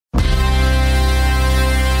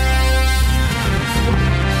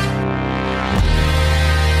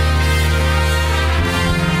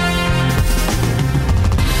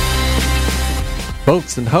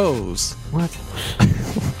boats and hoes. What?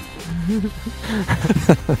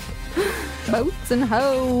 Boats and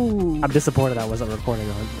hoes. I'm disappointed I wasn't recording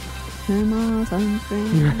on.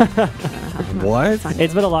 What?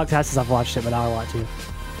 It's been a long time since I've watched it, but now I want to.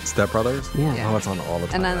 Step Brothers? Yeah. Oh, it's on all the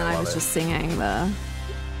time. And then I love was it. just singing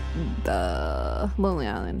the Lonely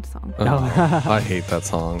Island song. Oh, I hate that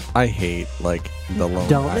song. I hate the Lonely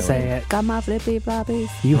Don't Island. say it. Got my flippy floppies.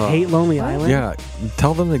 You hate Lonely Island? Yeah,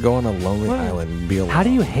 tell them to go on a lonely What? island and be alone. How do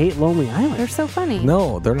you hate Lonely Island? They're so funny.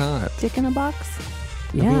 No, they're not. Dick in a box.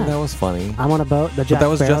 Yeah. I mean, that was funny. I'm on a boat. The But Jack that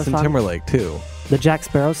was Sparrow Justin song. Timberlake too. The Jack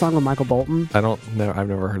Sparrow song with Michael Bolton. I've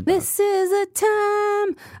never heard that. This is a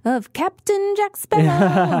time of Captain Jack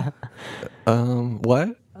Sparrow.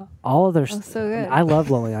 What? All of their. Oh, so good. I love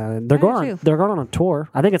Lonely Island. They're I do going on. too. They're going on a tour.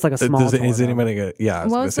 I think it's like a small tour. Is though. anybody gonna? Yeah. I What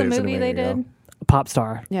gonna was say, the is movie anybody they gonna did? go? Pop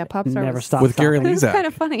Star. Yeah, Popstar Never was- stopped. With Gary It was Lezak. kind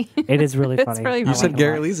of funny. It is really It's funny. really I You funny. said like it a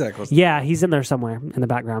Gary lot. Lezak was. Yeah, he's in there somewhere in the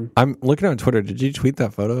background. I'm looking on Twitter. Did you tweet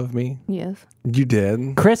that photo of me? Yes. You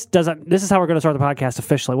did. Chris doesn't. This is how we're going to start the podcast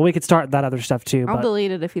officially. Well, we could start that other stuff too. I'll But delete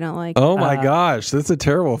it if you don't like it. Oh my gosh, that's a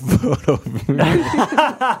terrible photo of me.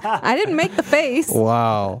 I didn't make the face.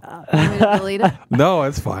 Wow. Want me to delete it? No,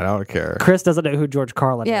 it's fine. I don't care. Chris doesn't know who George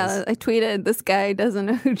Carlin Yeah, is. I tweeted, this guy doesn't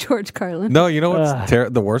know who George Carlin. No, you know what's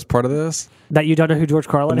the worst part of this? That you don't know who George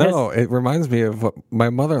Carlin is? No, it reminds me of what my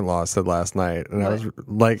mother-in-law said last night, and I was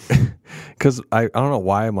like, because I don't know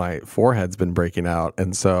why my forehead's been breaking out,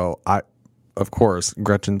 and so of course,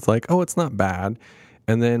 Gretchen's like, oh, it's not bad.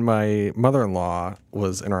 And then my mother-in-law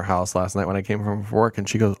was in our house last night when I came home from work, and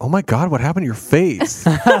she goes, oh my God, what happened to your face?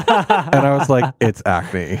 And I was like, it's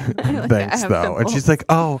acne. Thanks, have though. And she's like,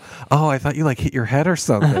 oh, I thought you hit your head or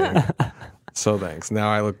something. So thanks. Now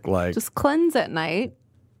I look like, Just cleanse at night.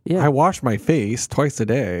 Yeah. I wash my face twice a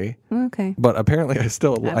day. Okay. But apparently, I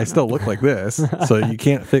still look like this. So you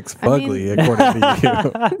can't fix fugly, mean- according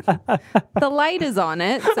to The light is on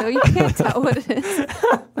it, so you can't tell what it is.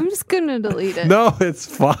 I'm just going to delete it. you. No, it's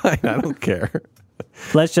fine. I don't care.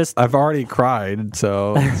 Let's just. I've already cried,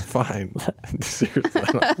 so it's fine. Seriously,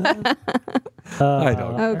 I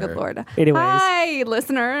don't Oh, care. good Lord. Anyways. Hi,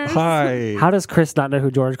 listeners. Hi. How does Chris not know who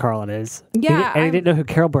George Carlin is? Yeah, And he didn't know who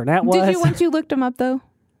Carol Burnett was? Did you once you looked him up, though?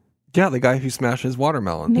 Yeah, the guy who smashes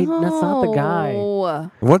watermelon. He- that's not the guy. No.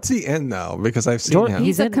 What's he in though? Because I've seen George, him.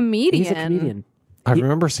 He's a comedian. He's a comedian. I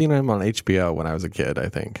remember seeing him on HBO when I was a kid. I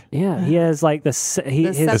think. Yeah, he has like his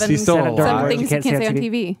Is he still seven alive? things you can't say on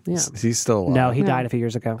TV. Yeah. He's still alive. No, he died a few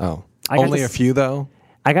years ago. Oh, I got only to a few though.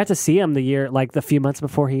 I got to see him the few months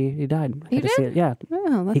before he died. I You got to see did? it. Yeah.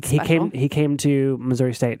 Oh, that's He special. came to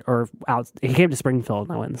Missouri State or out. He came to Springfield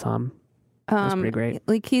and I went and saw him. That's pretty great.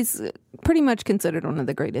 Like, he's pretty much considered one of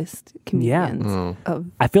the greatest comedians Mm. of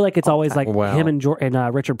I feel like it's always like Wow. him and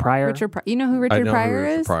Richard Pryor. Richard Pryor. You know who Richard know who Pryor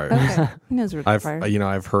Richard is? Pryor is. Okay. He knows Richard Pryor.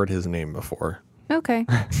 I've heard his name before. Okay.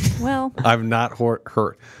 Well, I've not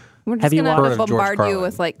heard. we're just Have you going heard to of George bombard you Carlin?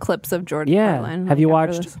 with like clips of George Yeah. Carlin. Have you like,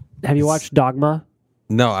 after watched? this. Have you watched Dogma?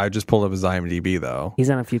 No, I just pulled up his IMDb though, He's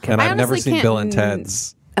in a few. and I I've never honestly seen Bill and can't-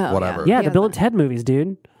 Ted's Oh, whatever. Yeah, Yeah, the Bill and that- Ted movies,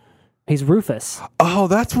 dude. He's Rufus. Oh,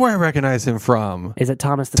 that's where I recognize him from. Is it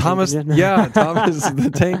Thomas the Thomas. Tank Engine? Yeah, Thomas the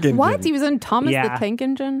Tank Engine. What? He was in Thomas Yeah. the Tank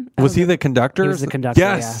Engine? Was he the conductor? He was the conductor,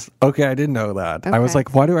 Yes. Okay, I didn't know that. I was Okay.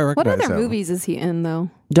 like, why do I What recognize other him? movies is he in, though?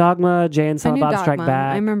 Dogma, Jay and I Silent knew Bob Strike Dogma.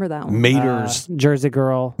 Back. I remember that one. Mater's Jersey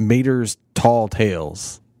Girl. Mater's Tall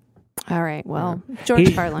Tales. All right. Well, George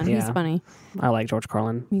He- Carlin. He's yeah. funny. I like George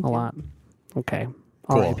Carlin Me a too. lot. Okay.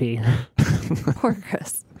 Cool. R.I.P. Poor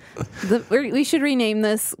Chris. We should rename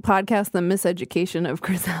this podcast The Miseducation of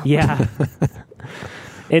Chris Allen. Yeah.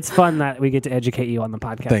 It's fun that we get to educate you on the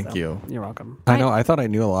podcast. Thank though. you. You're welcome. I know. I thought I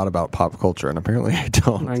knew a lot about pop culture, and apparently I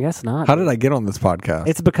don't. I guess not. How did I get on this podcast?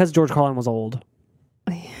 It's because George Carlin was old,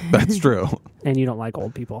 That's true. and you don't like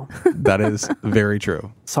old people. That is very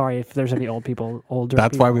true. Sorry if there's any older people.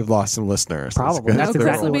 That's why we've lost some listeners. Probably. good. That's Chris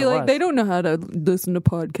exactly will what be it like, was. they don't know how to listen to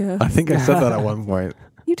podcasts. I think I said that at one point.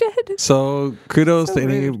 You did. So kudos So to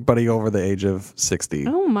rude. anybody over the age of 60.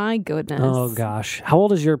 Oh my goodness. Oh gosh, how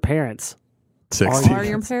old is your parents? 60. Are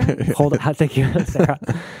your parents? Hold on, thank you, Sarah.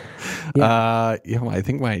 I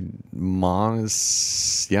think my mom is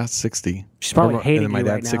 60. She's probably And hating then my you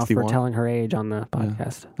right dad's now 61. for telling her age on the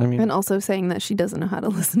podcast. I mean, And also saying that she doesn't know how to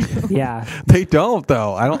listen to Yeah, they don't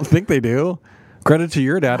though. I don't think they do. Credit to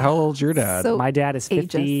your dad. How old's your dad? So- my dad is Ages.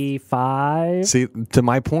 55. See, to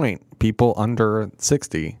my point, people under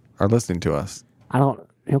 60 are listening to us. I don't.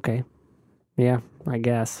 Okay, yeah, I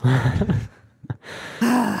guess.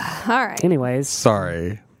 All right. Anyways,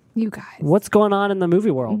 Sorry. You guys. what's going on in the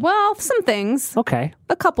movie world? Well, some things. Okay,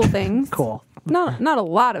 A couple things. cool. Not a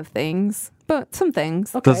lot of things, but some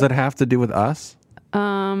things. Okay. Does it have to do with us?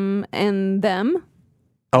 and them.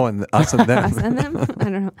 Oh, and us and them. Us and them. I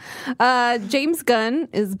don't know. James Gunn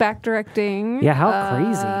is back directing. Yeah, how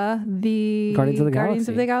crazy. The Guardians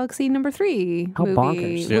of the Galaxy #3 How movie,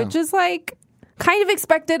 bonkers. Yeah. which is like kind of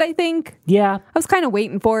expected. I think Yeah. I was kind of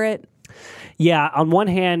waiting for it. Yeah, on one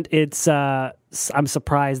hand, it's I'm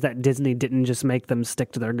surprised that Disney didn't just make them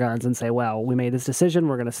stick to their guns and say, well, we made this decision,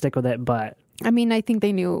 we're going to stick with it, but... I mean, I think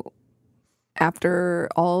they knew after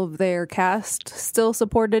all of their cast still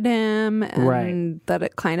supported him and Right. that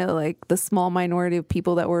it kind of like the small minority of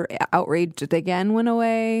people that were outraged again went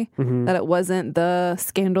away, that it wasn't the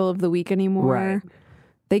scandal of the week anymore. Right.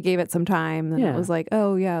 They gave it some time. Then Yeah. it was like,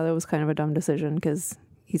 oh, yeah, that was kind of a dumb decision because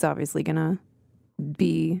he's obviously going to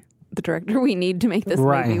be the director we need to make this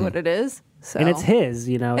Right. movie what it is. So. And it's his,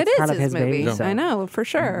 you know, It it's is kind of his movie. baby. So. I know, for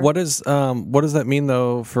sure. What does that mean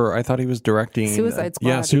though? For I thought he was directing Suicide Squad.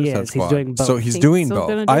 Yeah, He Suicide is. Squad. He's doing both. So he's He's doing still both.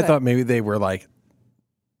 gonna do I it. thought maybe they were like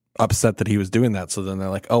upset that he was doing that. So then they're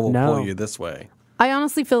like, "Oh, we'll No. pull you this way." I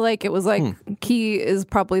honestly feel like it was like he is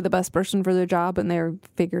probably the best person for the job, and they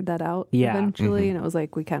figured that out Yeah. eventually. And it was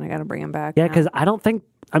like we kind of got to bring him back. Yeah, now. because I don't think,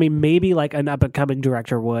 I mean, maybe like an up and coming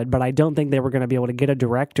director would, but I don't think they were going to be able to get a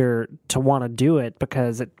director to want to do it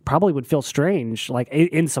because it probably would feel strange, like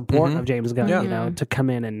in support of James Gunn, Yeah. you know, to come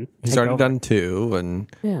in and He's take already over. done 2, and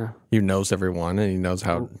Yeah. he knows everyone, and he knows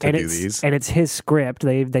how to And do it's, these. and it's his script.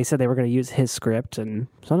 They said they were going to use his script, and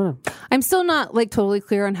so I don't know. I'm still not like totally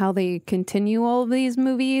clear on how they continue all of these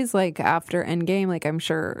movies. Like after Endgame, like I'm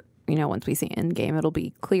sure once we see Endgame, it'll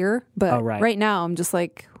be clear. But Oh, right. right now, I'm just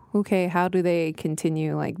like, okay, how do they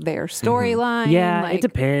continue like their storyline? Yeah, like, it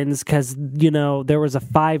depends because there was a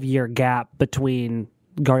 5-year gap between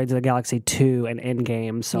Guardians of the Galaxy 2 and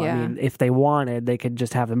Endgame. So Yeah. I mean, if they wanted, they could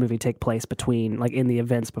just have the movie take place between, like, in the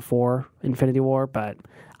events before Infinity War. But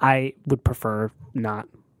I would prefer not.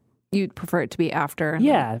 You'd prefer it to be after.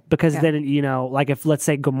 Yeah, because Yeah. then like if let's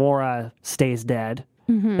say Gamora stays dead,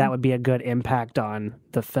 that would be a good impact on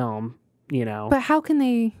the film. But how can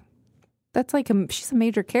they? That's like she's a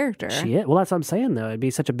major character. Well, that's what I'm saying though. It'd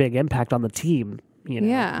be such a big impact on the team.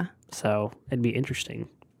 Yeah. So it'd be interesting.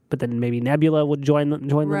 But then maybe Nebula would join them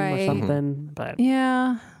or Right. something. But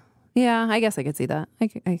Yeah. Yeah, I guess I could see that. I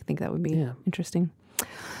think that would be Yeah. interesting.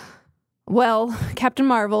 Well, Captain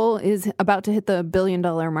Marvel is about to hit the $1 billion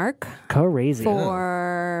mark crazy.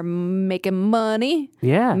 for making money.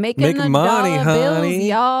 Yeah. Making Make the money, dollar honey. bills,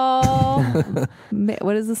 y'all.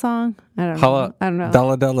 What is the song? I don't know. Holla, I don't know.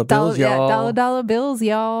 dollar bills, y'all. Yeah, dollar bills,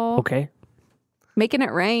 y'all. Okay. Making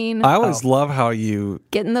it rain. I always love how you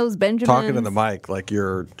Getting those Benjamins. talking to the mic like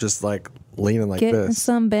you're just like leaning like Getting this.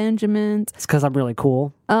 some Benjamins. It's because I'm really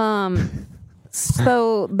cool.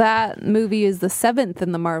 So that movie is the 7th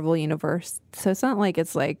in the Marvel universe. So it's not like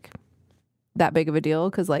it's like that big of a deal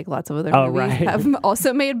because like lots of other movies right. have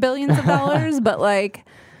also made billions of dollars. But like,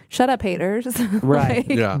 shut up, haters. Right.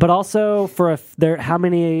 Like, Yeah. But also for how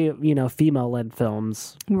many female-led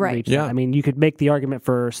films? Right. reach Yeah. that? I mean, you could make the argument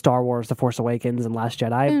for Star Wars: The Force Awakens and Last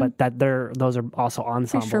Jedi, but those are also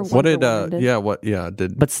ensembles. sure What did Wonder Woman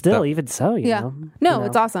did But still, that- even so, you Yeah. know, No,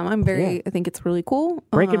 it's awesome. I'm very. Yeah. I think it's really cool.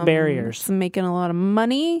 Breaking barriers. It's making a lot of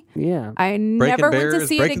money. Yeah, I never went to barriers,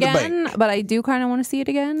 see it breaking the again, but I do kind of want to see it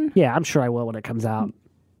again. yeah. I'm sure I will when it comes out.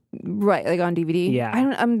 Right, like on DVD. Yeah.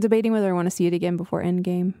 I'm debating whether I want to see it again before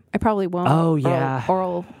Endgame. I probably won't. Oh, Or- yeah. or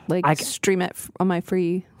I'll like stream it on my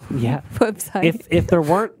free Yeah. website. If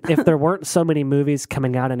there weren't so many movies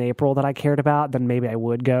coming out in April that I cared about, then maybe I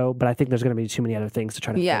would go. But I think there's going to be too many other things to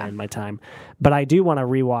try to Yeah. fit in my time. But I do want to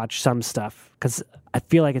rewatch some stuff because I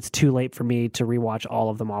feel like it's too late for me to rewatch all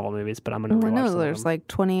of the Marvel movies. But I'm going to I rewatch know some of there's them. like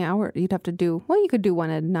 20 hours. You'd have to do. Well, you could do one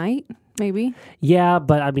at night, maybe. Yeah,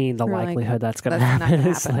 but I mean the Or, like, likelihood that's going to that's not happen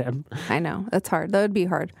gonna is happen. slim. I know that's hard. That would be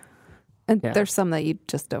hard. And Yeah. there's some that you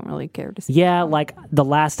just don't really care to see. Yeah, like the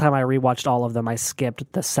last time I rewatched all of them, I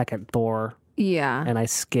skipped the second Thor, Yeah. and I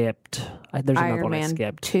skipped. There's another Iron one I Man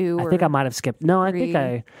skipped. 2 I think or I might have skipped. No, I think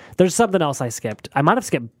 3. there's something else I skipped. I might have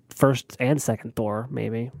skipped first and second Thor,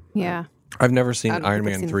 maybe. Yeah. I've never seen I don't Iron think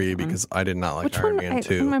I've Man seen 3 that one. because I did not like Which Iron one? Man I don't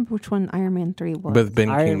 2 remember which one Iron Man 3 was. with Ben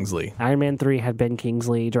Iron- Kingsley. Iron Man 3 had Ben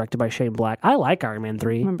Kingsley, directed by Shane Black. I like Iron Man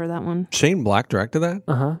 3. remember that one. Shane Black directed that?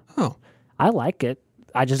 Uh-huh. Oh. I like it.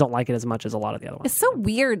 I just don't like it as much as a lot of the other ones. It's so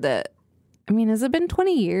weird that. I mean, has it been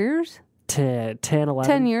 20 years? 10, 11,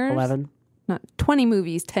 10 years? 11. Not 20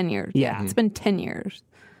 movies, 10 years. Yeah. It's been 10 years.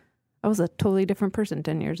 I was a totally different person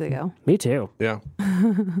 10 years ago. Me too. Yeah.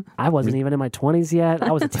 I wasn't even in my 20s yet.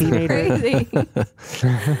 I was a teenager. Crazy.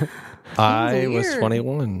 I was weird.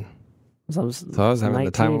 21. So I was, So I was having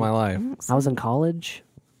the time of 19. my life. I was in college.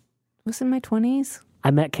 I was in my 20s.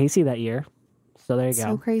 I met Casey that year. So there you So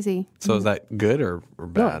go. crazy. So is that good or No,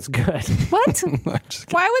 bad? it's good. What? I'm just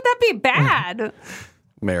kidding. Why would that be bad?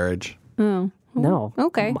 Marriage. Oh, No.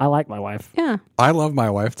 okay. I like my wife. Yeah. I love my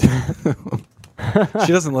wife too.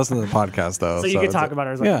 She doesn't listen to the podcast though. So you can it's talk like- about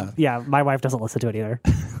her. As like, yeah, my wife doesn't listen to it either.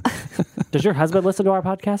 Does your husband listen to our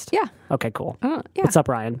podcast? Yeah. Okay, cool. Yeah. What's up,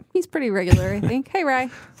 Ryan? He's pretty regular, I think. Hey, Ray.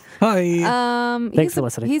 Hi. Thanks for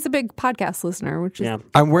listening. He's a big podcast listener, which is Yeah.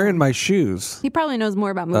 I'm wearing my shoes. he probably knows more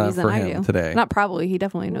about movies than for I him do today. Not probably. He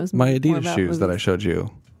definitely knows My more Adidas about shoes that I movies. showed you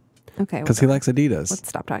Okay. because he likes Adidas. Let's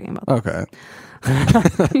stop talking about that.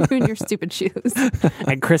 Okay. You and your stupid shoes.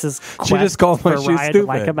 And Chris's She just called my for shoes Ryan to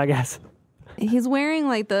like stupid. him, I guess. He's wearing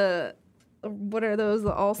like what are those?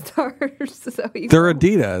 The All Stars? They're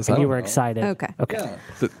Adidas. I And you don't were know. excited. Okay. Okay.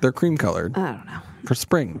 They're cream colored I don't know. for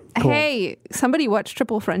spring. Hey, somebody watched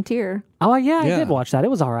Triple Frontier. Oh yeah, I Yeah. did watch that. It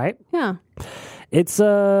was all right. Yeah. It's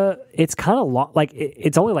kind of long. Like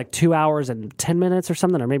it's only like 2 hours and 10 minutes or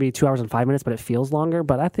something, or maybe 2 hours and 5 minutes, but it feels longer.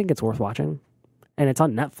 But I think it's worth watching, and it's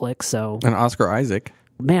on Netflix. So And Oscar Isaac.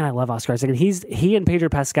 man, I love Oscar Isaac, and he and Pedro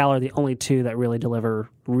Pascal are the only two that really deliver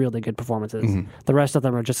really good performances. The rest of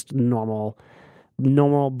them are just normal,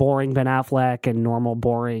 boring Ben Affleck and normal,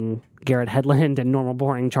 boring Garrett Hedlund and normal,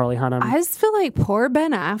 boring Charlie Hunnam. I just feel like poor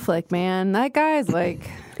Ben Affleck, man. That guy's like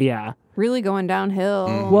Yeah. really going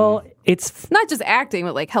downhill. Well, it's Not just acting,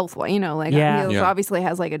 but like health, like Yeah. he Yeah. obviously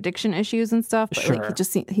has like addiction issues and stuff. But like Sure. he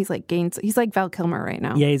just he's like he's like Val Kilmer right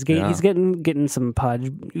now. yeah, he's getting some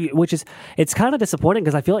pudge, which is it's kind of disappointing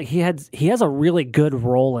because I feel like he has a really good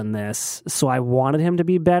role in this, so I wanted him to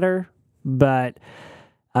be better, but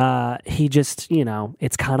he just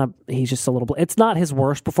he's just a little. It's not his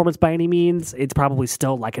worst performance by any means. It's probably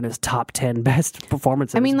still like in his top 10 best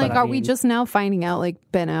performances. I mean, but like, are we just now finding out like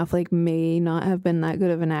Ben Affleck may not have been that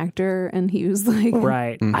good of an actor, and he was like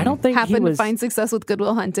right? I don't think he happened was. to find success with Good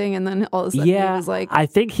Will Hunting, and then all of a sudden Yeah, he was like, I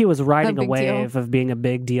think he was riding a big deal. wave of being a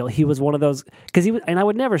big deal. He was one of those because he was, and I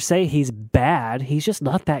would never say he's bad. He's just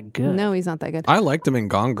not that good. no, he's not that good. I liked him in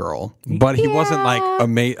Gone Girl, but he wasn't like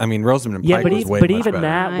amazing. I mean, Rosamund Yeah, Pike but, was way but much even better.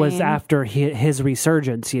 that was Fine. after his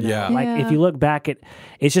resurgence, you know. Yeah. Like Yeah. if you look back at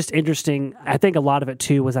it's just interesting. I think a lot of it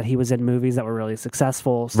too was that he was in movies that were really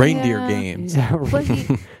successful. So, Reindeer Yeah. Games. But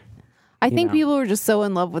I think know. people were just so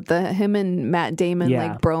in love with him and Matt Damon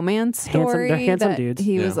Yeah. like bromance story. They're handsome that dudes.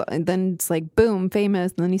 He Yeah. was then it's like boom,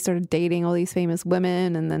 famous, and then he started dating all these famous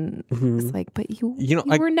women, and then it's like, but you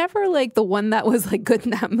I- were never like the one that was like good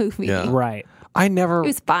in that movie. Yeah. right. I never. It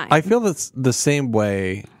was fine. I feel that's the same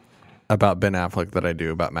way about Ben Affleck that I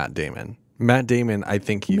do about Matt Damon. Matt Damon, I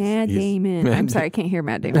think he's Matt he's- Damon. Matt I'm sorry, I can't hear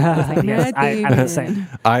Matt Damon. I was like, Yes, Matt I'm the same.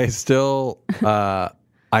 I still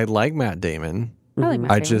I like Matt Damon. I like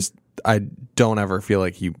Matt I Damon. just I don't ever feel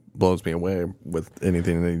like he blows me away with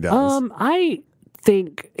anything that he does. I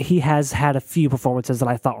think he has had a few performances that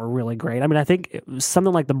I thought were really great. I mean, I think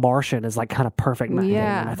something like The Martian is like kind of perfect. Matt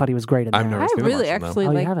Yeah. Damon. I thought he was great in that. I've never I seen The really Martian, though. actually Oh,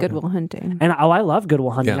 you like haven't? Good Will Hunting. And I love Good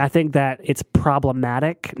Will Hunting. Yeah. I think that it's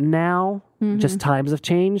problematic now. Just times have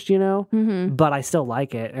changed, you know. But I still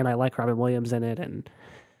like it, and I like Robin Williams in it, and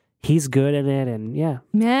he's good in it, and yeah.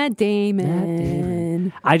 Matt Damon. Matt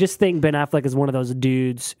Damon. I just think Ben Affleck is one of those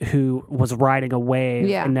dudes who was riding a wave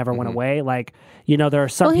Yeah. and never went away. Like, you know, there are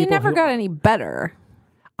some Well, he people never who, got any better.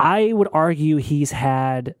 I would argue he's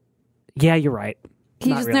had. Yeah, you're right. He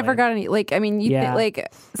Not just really. never got any. Like, I mean, Yeah.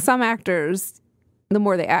 like some actors, the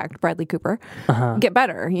more they act, Bradley Cooper, get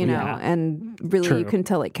better, you know, Yeah. and really you True. can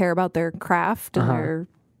tell like care about their craft and their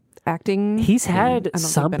acting. He's And had I don't think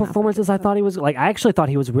some Ben Affleck performances is I that. thought he was like. I actually thought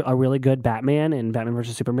he was a really good Batman in Batman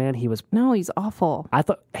vs Superman. He was. No, he's awful. I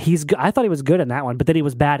thought I thought he was good in that one, but then he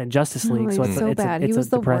was bad in Justice No, League. he's So it's so it's bad. it's he was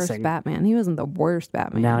the depressing. worst Batman. He wasn't the worst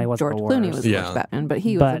Batman. No, he wasn't George the Clooney worst. was the Yeah. worst Batman, but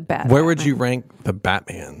he was a But bad. Where would Batman. you rank the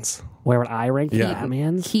Batmans? Where would I rank Yeah. the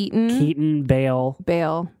Batmans? Keaton, Bale,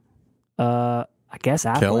 Bale? I guess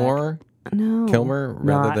Affleck. Kilmer, No,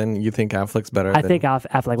 rather I- than you think Affleck's better. I than, think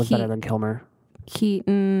Affleck was better Keat- than Kilmer.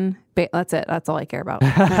 Keaton. That's it. That's all I care about.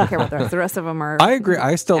 I don't care about the rest. The rest of them are. I agree.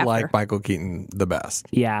 I still after. like Michael Keaton the best.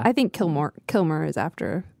 Yeah, I think Kilmer is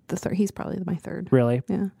after the third. He's probably my third. really.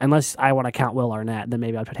 Yeah. Unless I want to count Will Arnett, then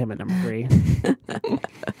maybe I'd put him at number 3.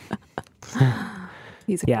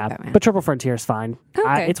 He's a Yeah, good Batman. but Triple Frontier is fine.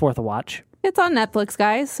 Okay. It's worth a watch. It's on Netflix,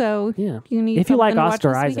 guys. So Yeah, you need if you like something to watch Oscar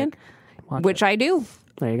this Isaac, weekend, watch which it. I do.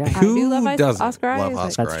 There you go. Who do love doesn't Oscar love Isaac.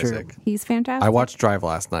 Oscar That's true. Isaac? He's fantastic. I watched Drive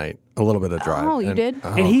last night. A little bit of Drive. Oh, you did?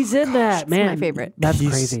 And he's in that, man. my favorite. That's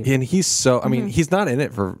He's- crazy. And he's so. I mean, he's not in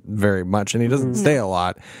it for very much, and he doesn't stay a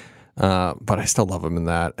lot. But I still love him in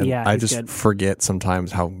that. And Yeah, I he's just good. forget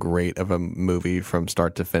sometimes how great of a movie from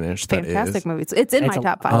start to finish that Fantastic is. movie. It's in my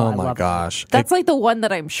top 5. Oh I my love it. gosh. That's like the one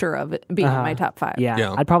that I'm sure of it being in my top 5. Yeah,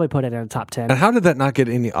 Yeah. I'd probably put it in a top 10. And how did that not get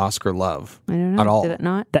any Oscar love I don't know. at all? Did it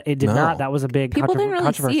not? It did No. not. That was a big People didn't really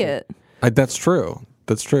controversy. see it. That's true.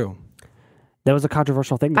 That's true. That was a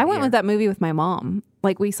controversial thing. I went with that movie with my mom.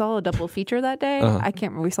 Like, we saw a double feature that day. Uh-huh. I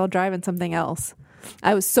can't remember. We saw Drive and something else.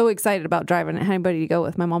 I was so excited about Drive and anybody to go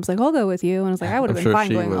with. My mom's like, I'll go with you. And I was like, I would have I'm been sure fine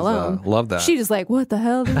she going was, alone. love that. She just like, what the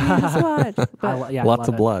hell did you just watch? But Yeah, I Lots love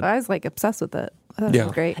of it. blood. I was like obsessed with it. I thought it Yeah.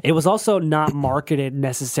 was great. It was also not marketed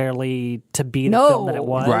necessarily to be the No. film that it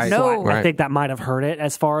was. Right. So No. I Right. think that might have hurt it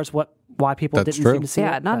as far as why people That's didn't true. seem to see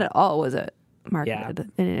Yeah, it. not but- at all was it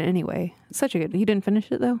marketed in any way. Such a good. You didn't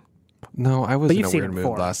finish it though? No, I was But in you've a seen weird it mood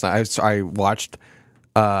before. last night. I watched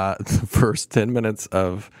the first 10 minutes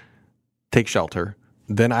of Take Shelter.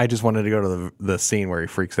 Then I just wanted to go to the scene where he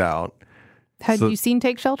freaks out. Had So- you seen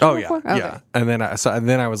Take Shelter Oh yeah, before? Okay. yeah. And then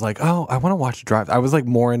I was like, oh, I want to watch Drive. I was like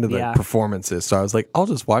more into the Yeah. performances, so I was like, I'll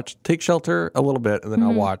just watch Take Shelter a little bit, and then Mm-hmm.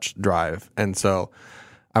 I'll watch Drive. And so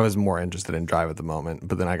I was more interested in Drive at the moment,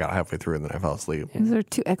 but then I got halfway through and then I fell asleep. Those are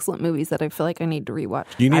two excellent movies that I feel like I need to rewatch.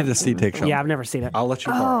 You need to see Take Shelter. Yeah, I've never seen it. I'll let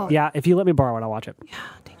you borrow it. Yeah, if you let me borrow it, I'll watch it.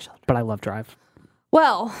 Take Shelter. But I love Drive.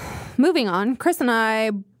 Well, moving on. Chris and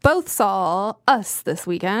I both saw Us this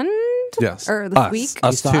weekend. Yes. Or this Us. week.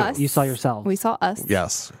 Us You too. saw Us. You saw yourself. We saw Us.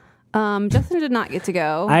 Yes. Justin did not get to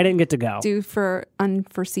go. I didn't get to go. due for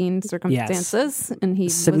unforeseen circumstances, and he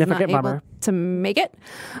Significant was not bummer. able to make it.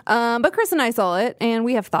 But Chris and I saw it, and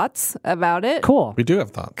we have thoughts about it. Cool. We do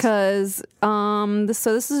have thoughts. Because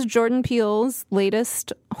this is Jordan Peele's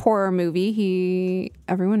latest horror movie.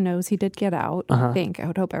 Everyone knows he did Get Out. I think. I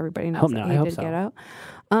would hope everybody knows that he hope did so. Get Out.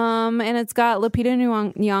 And it's got Lupita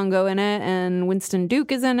Nyong'o in it, and Winston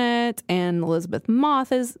Duke is in it, and Elizabeth Moss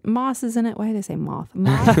is in it. Why did I say Moth?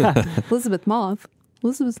 Elizabeth Moss.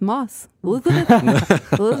 Elizabeth Moss.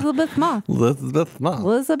 Elizabeth Moss. Elizabeth Moss.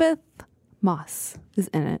 Elizabeth Moss is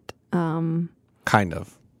in it. Kind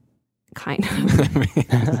of. Kind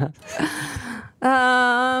of.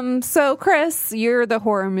 So Chris, you're the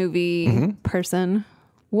horror movie person.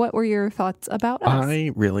 What were your thoughts about Us?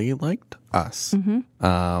 I really liked Us. I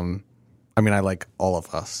mean, I like all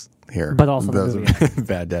of us here. But also the That was movie. a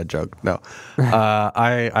bad dad joke. No.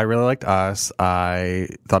 I really liked Us. I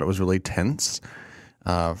thought it was really tense.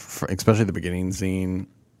 Especially the beginning scene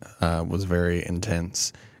was very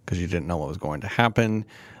intense because you didn't know what was going to happen.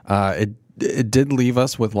 It did leave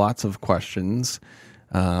us with lots of questions,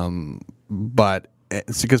 but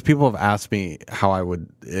it's because people have asked me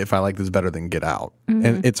if I like this better than Get Out,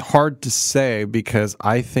 and it's hard to say because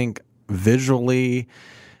I think visually,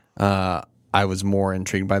 I was more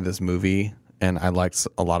intrigued by this movie, and I liked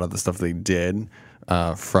a lot of the stuff they did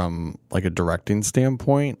from like a directing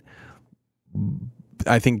standpoint.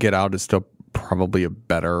 I think Get Out is still probably a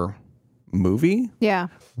better movie, Yeah.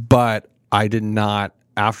 but I did not,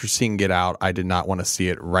 after seeing Get Out, I did not want to see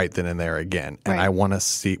it right then and there again. And Right. I want to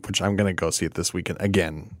see, which I'm going to go see it this weekend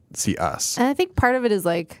again, see Us. And I think part of it is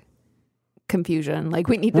like confusion. Like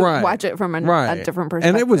we need to Right. watch it from a different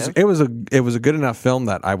perspective. And it was a good enough film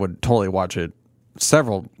that I would totally watch it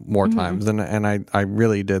several more times. And I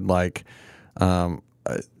really did like,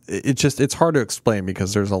 it's hard to explain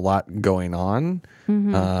because there's a lot going on.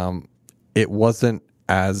 It wasn't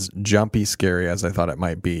as jumpy scary as I thought it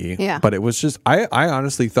might be. Yeah. But it was just, I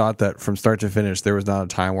honestly thought that from start to finish, there was not a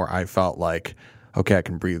time where I felt like, okay, I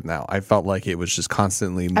can breathe now. I felt like it was just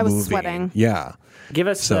constantly moving. I was sweating. Yeah. Give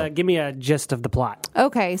me a gist of the plot.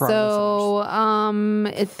 Okay, for our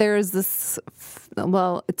so there's this.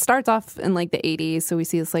 Well, it starts off in like the 80s. So we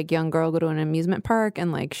see this like young girl go to an amusement park,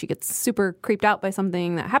 and like she gets super creeped out by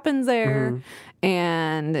something that happens there,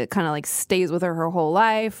 and it kind of like stays with her whole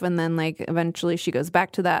life. And then like eventually she goes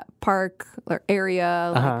back to that park or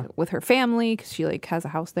area like, with her family because she like has a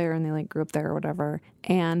house there, and they like grew up there or whatever.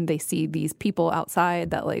 And they see these people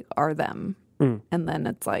outside that like are them, and then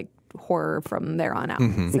it's like horror from there on out.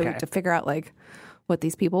 So we have to figure out like what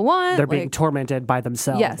these people want. They're being like, tormented by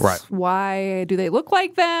themselves. yes. Right. Why do they look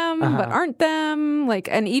like them but aren't them? Like,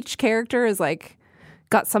 and each character is like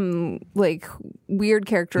got some like weird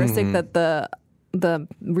characteristic that the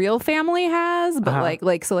real family has, but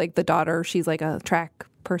like so like the daughter, she's like a track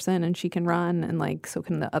person and she can run, and like so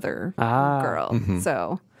can the other girl.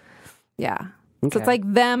 So yeah, so Okay. it's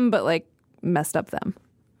like them but like messed up them.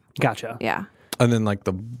 Gotcha. Yeah. And then like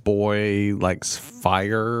the boy likes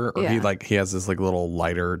fire, or Yeah. he has this like little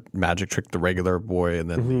lighter magic trick, the regular boy, and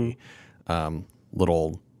then the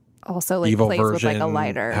little Also like evil plays with version like a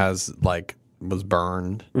lighter. has like was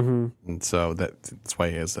burned, and so that's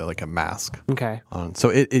why he has like a mask Okay. on.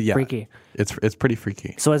 So yeah, Freaky. It's pretty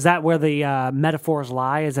freaky. So is that where the metaphors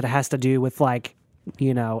lie? Is it has to do with like,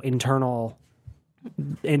 internal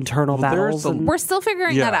battles? We're still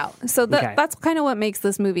figuring that out. So that's kind of what makes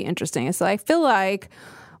this movie interesting. So I feel like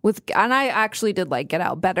and I actually did like Get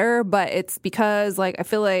Out better, but it's because like I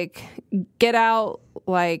feel like Get Out,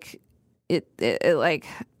 like it like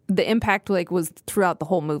the impact like was throughout the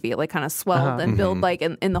whole movie. It like kind of swelled and built like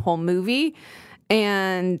in the whole movie.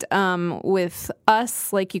 And with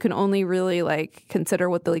Us, like you can only really like consider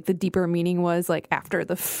what the deeper meaning was like after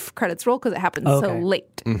the credits roll because it happened so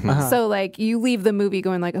late. So like you leave the movie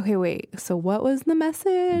going like, okay, wait, so what was the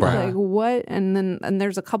message? Right. Like what? And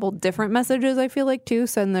there's a couple different messages I feel like too.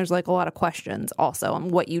 So then there's like a lot of questions also on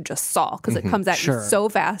what you just saw because it comes at you so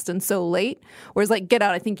fast and so late. Whereas like Get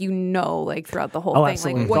Out, I think like throughout the whole thing,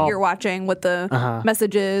 absolutely. like what you're watching, what the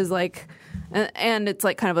message is like. And it's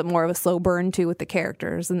like kind of more of a slow burn too with the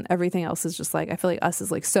characters, and everything else is just like I feel like Us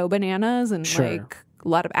is like so bananas and like a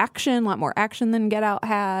lot of action, a lot more action than Get Out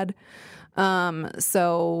had.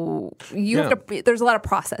 So you have to. There's a lot of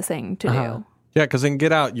processing to do. Yeah, because in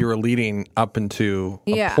Get Out, you were leading up into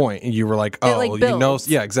a point, and you were like, It, like, builds.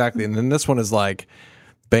 yeah, exactly. And then this one is like,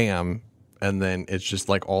 bam, and then it's just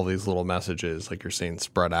like all these little messages, like you're saying,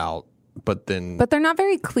 spread out. But they're not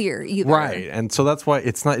very clear either, right? And so that's why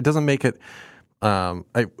it's not. It doesn't make it.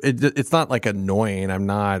 It's not like annoying. I'm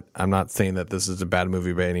not saying that this is a bad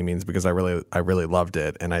movie by any means because I really loved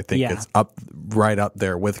it, and I think it's right up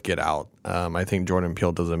there with Get Out. I think Jordan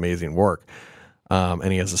Peele does amazing work,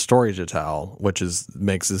 and he has a story to tell, which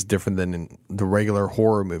makes this different than in the regular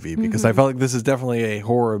horror movie because I felt like this is definitely a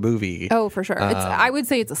horror movie. Oh, for sure. I would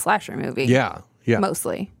say it's a slasher movie. Yeah,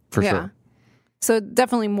 mostly for sure. So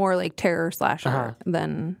definitely more like terror slasher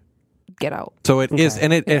than Get Out. So it is,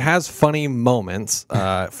 and it has funny moments,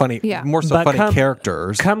 more so But funny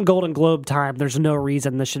characters. Come Golden Globe time, there's no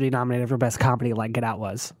reason this should be nominated for Best Comedy like Get Out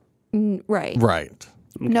was. Right.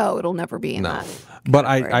 No, it'll never be in that. But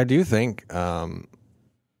I do think, I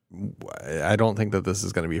don't think that this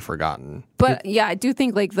is going to be forgotten. But yeah, I do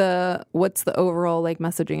think like what's the overall like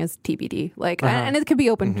messaging is TBD. Like, and it could be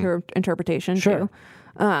open to interpretation too.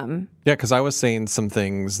 Yeah, because I was saying some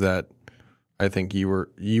things that I think you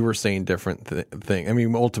were saying different thing. I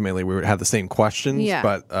mean, ultimately we would have the same questions,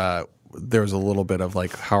 but there's a little bit of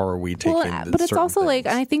like, how are we taking? But it's also things? like,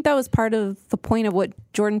 and I think that was part of the point of what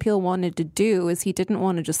Jordan Peele wanted to do is he didn't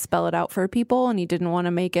want to just spell it out for people, and he didn't want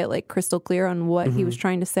to make it like crystal clear on what he was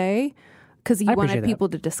trying to say. Because he wanted people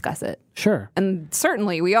to discuss it. Sure. And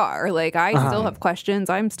certainly we are. Like, I still have questions.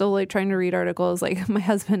 I'm still, like, trying to read articles. Like, my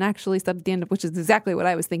husband actually said at the end, which is exactly what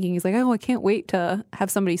I was thinking. He's like, oh, I can't wait to have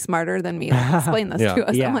somebody smarter than me like, explain this to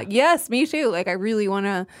us. I'm like, yes, me too. Like, I really want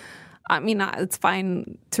to. I mean, it's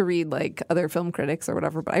fine to read, like, other film critics or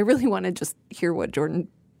whatever, but I really want to just hear what Jordan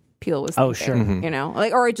Peele was thinking. Oh, sure. You know?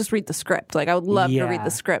 Like, or I just read the script. Like, I would love to read the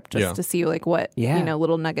script just to see, like, what,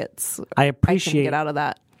 little nuggets I appreciate I can get out of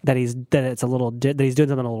that. That he's doing something a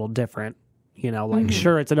little different, like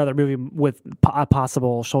sure it's another movie with a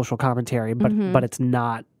possible social commentary, but it's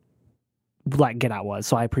not like Get Out was.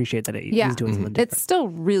 So I appreciate that he's doing something different. It's still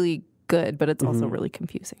really good, but it's also really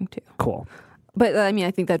confusing too. Cool. But I mean,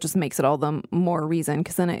 I think that just makes it all the more reason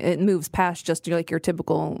because then it moves past just like your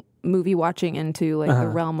typical movie watching into like the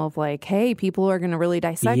realm of like, hey, people are going to really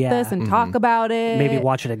dissect this and talk about it. Maybe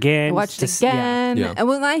watch it again. And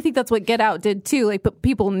well, I think that's what Get Out did too. Like, but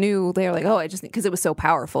people knew they were like, oh, I just because it was so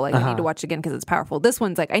powerful. Like, I need to watch it again because it's powerful. This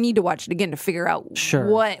one's like, I need to watch it again to figure out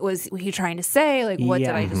what was he trying to say. Like, what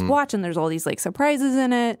did I just watch? And there's all these like surprises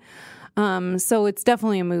in it. So it's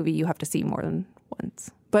definitely a movie you have to see more than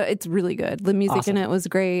once. But it's really good. The music in it was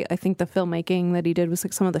great. I think the filmmaking that he did was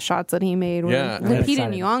like some of the shots that he made. Lupita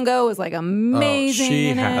Nyong'o was like amazing. She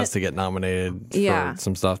has to get nominated for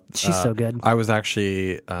some stuff. She's so good. I was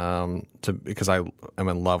actually because I am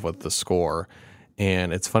in love with the score,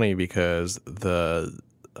 and it's funny because the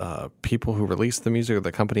people who released the music,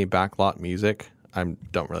 the company Backlot Music, I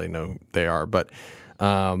don't really know who they are, but.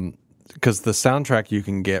 Because the soundtrack you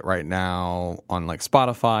can get right now on like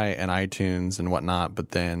Spotify and iTunes and whatnot, but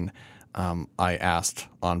then I asked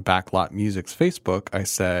on Backlot Music's Facebook, I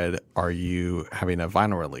said, are you having a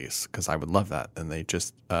vinyl release? Because I would love that. And they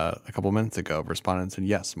just a couple minutes ago responded and said,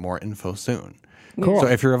 yes, more info soon. Cool. So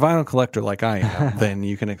if you're a vinyl collector like I am, then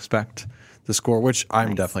you can expect the score, which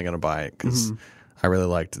I'm definitely going to buy it because I really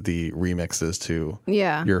liked the remixes to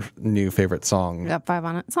your new favorite song. Got 5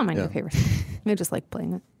 on it. It's not my new favorite song. I just like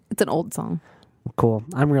playing it. It's an old song. Cool.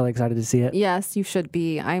 I'm really excited to see it. Yes, you should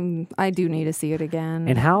be. I do need to see it again.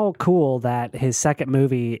 And how cool that his second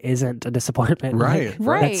movie isn't a disappointment. Right, Like,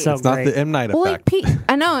 right. That's so It's not great. the M. Night well, effect. like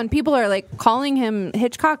I know, and people are like calling him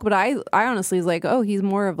Hitchcock, but I honestly was like, oh, he's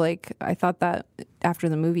more of like, I thought that after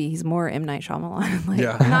the movie, he's more M. Night Shyamalan. Like,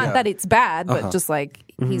 Yeah. not Yeah. that it's bad, but just like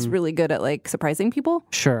he's really good at like surprising people.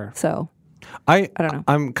 Sure. So I don't know.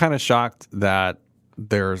 I'm kind of shocked that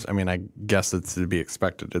there's. I mean, I guess it's to be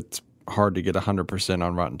expected. It's hard to get 100%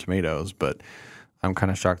 on Rotten Tomatoes, but I'm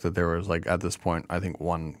kind of shocked that there was like at this point, I think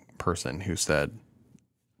one person who said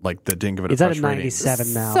like that didn't give it Is a that fresh a rating.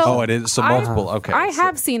 97 now? So- Oh, it is. So multiple. Okay, I so-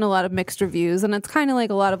 have seen a lot of mixed reviews, and it's kind of like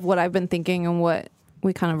a lot of what I've been thinking and what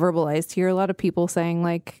we kind of verbalized here. A lot of people saying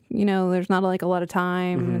like, there's not like a lot of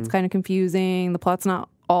time. It's kind of confusing. The plot's not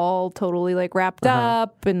all totally like wrapped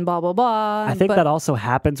up and blah blah blah. I think But- that also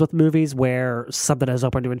happens with movies where something is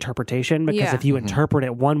open to interpretation, because Yeah. if you interpret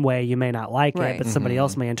it one way, you may not like Right. it, but somebody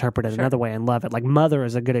else may interpret it another way and love it. Like Mother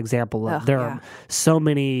is a good example of Ugh, there yeah. are so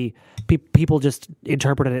many people just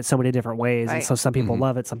interpreted it so many different ways, and Right. so some people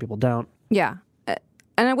love it, some people don't. Yeah.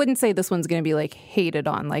 And I wouldn't say this one's going to be like hated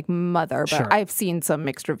on like Mother, but Sure. I've seen some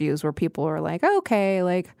mixed reviews where people are like, okay,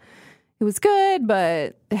 like it was good,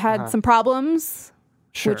 but it had some problems,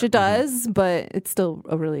 Sure. which it does, but it's still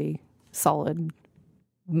a really solid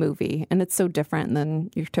movie. And it's so different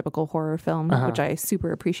than your typical horror film, which I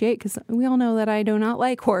super appreciate because we all know that I do not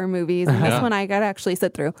like horror movies. And this one I got to actually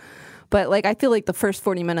sit through. But like I feel like the first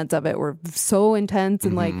 40 minutes of it were so intense,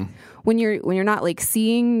 and like when you're not like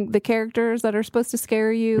seeing the characters that are supposed to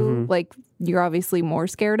scare you, like you're obviously more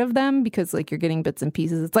scared of them because like you're getting bits and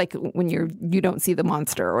pieces. It's like when you don't see the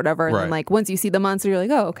monster or whatever, and then Right. like once you see the monster, you're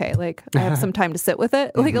like, oh okay, like I have some time to sit with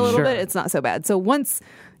it, like a little Sure. bit. It's not so bad. So once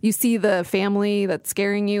you see the family that's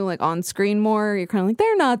scaring you like on screen more, you're kind of like,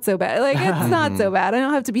 they're not so bad. Like it's not so bad. I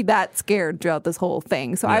don't have to be that scared throughout this whole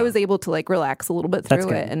thing. So I was able to like relax a little bit That's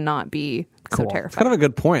through good. it and not be so Cool. terrified. Kind of a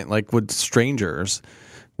good point. Like with Strangers,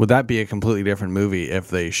 would that be a completely different movie if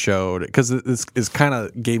they showed? Because this is kind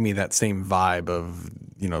of gave me that same vibe of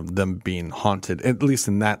them being haunted, at least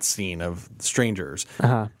in that scene of Strangers.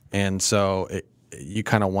 And so you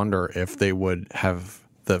kind of wonder if they would have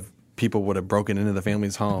the people would have broken into the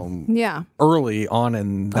family's home Yeah. early on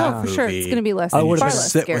in that Oh, for movie. sure. It's going to be less, And you far just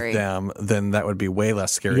less sit scary. with them, then that would be way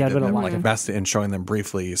less scary Yeah, it'd than been a them lot. investing in showing them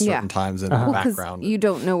briefly certain times in the Well, 'cause background. you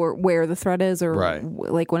don't know where the threat is, or Right.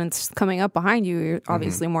 like when it's coming up behind you, you're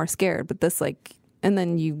obviously more scared. But this, like, and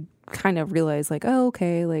then you kind of realize, like, oh,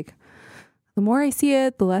 okay, like the more I see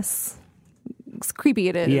it, the less creepy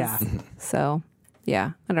it is. Yeah. So,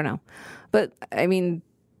 yeah, I don't know, but I mean,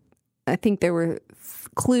 I think there were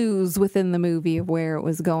clues within the movie of where it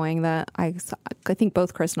was going that I think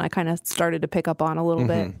both Chris and I kind of started to pick up on a little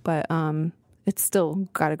bit, but it's still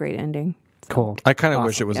got a great ending. Cool. I kind of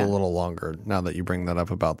wish it was yeah. a little longer now that you bring that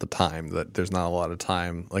up about the time, that there's not a lot of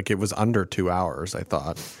time. Like it was under 2 hours, I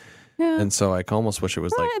thought. Yeah. And so I almost wish it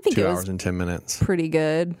was I like think 2 it was hours and 10 minutes. Pretty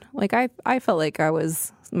good. Like I felt like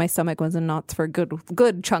my stomach was in knots for a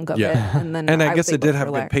good chunk of Yeah. it, and then And I was guess it able did to have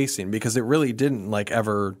good relax. pacing because it really didn't like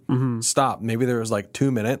ever stop. Maybe there was like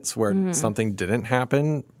 2 minutes where something didn't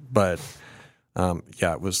happen, but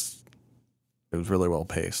yeah, it was really well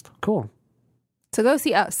paced. Cool. So go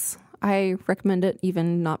see Us. I recommend it,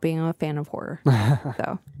 even not being a fan of horror.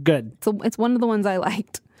 So Good. it's one of the ones I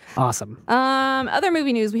liked. Awesome. Other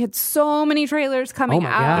movie news. We had so many trailers coming Oh my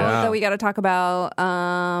out God. Yeah. that we got to talk about.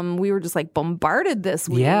 We were just like bombarded this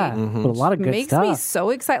week. Yeah. With a lot of good Makes stuff. me so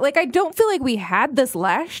excited. Like I don't feel like we had this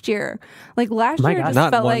last year. Like last My year God. just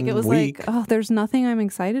Not felt like one it was week. like, oh, there's nothing I'm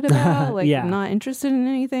excited about. Like Yeah. I'm not interested in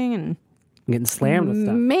anything, and Getting slammed with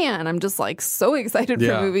stuff. man, I'm just like so excited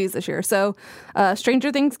Yeah. for movies this year. So,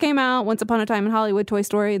 Stranger Things came out, Once Upon a Time in Hollywood, Toy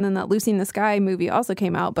Story, and then that Lucy in the Sky movie also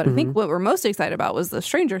came out. But I think what we're most excited about was the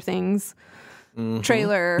Stranger Things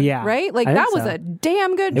trailer. Yeah, Right? Like I think that was so. a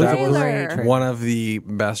damn good was a trailer. great trailer. One of the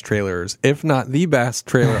best trailers, if not the best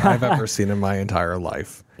trailer I've ever seen in my entire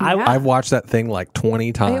life. Yeah. I've watched that thing like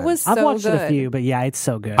 20 times. It was so I've watched good. it a few, but yeah, it's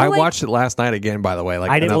so good. I like- watched it last night again, by the way. Like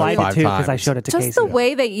I didn't another like it 5 too because I times. showed it to Just Casey. the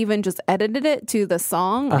way they even just edited it to the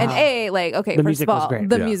song, and like, okay, The first music of was all, great.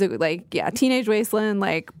 the Yeah. music, like, yeah, Teenage Wasteland,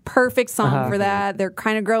 like, perfect song for that. They're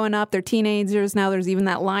kind of growing up. They're teenagers now. There's even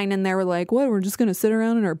that line in there where like, what? We're just gonna sit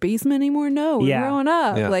around in our basement anymore? No, we're Yeah. growing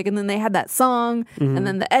up. Yeah. Like, and then they had that song, and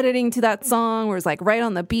then the editing to that song was like right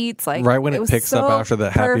on the beats, like Right when it was picks up so after the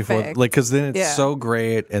Happy 4th, perfect. like, because then it's Yeah. so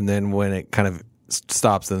great, and then when it kind of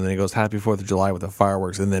stops, and then it goes Happy 4th of July with the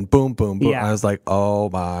fireworks, and then boom, boom, boom. Yeah. I was like, oh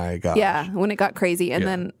my god. Yeah, when it got crazy, and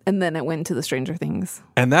Yeah. then it went to the Stranger Things.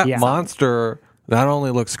 And that Yeah. monster not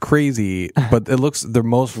only looks crazy, but it looks the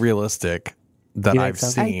most realistic that You think I've so?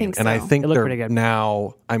 seen. I think And I so. think It looked they're pretty good.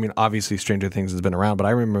 now, I mean, obviously Stranger Things has been around, but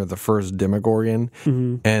I remember the first Demogorgon,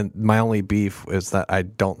 and my only beef is that I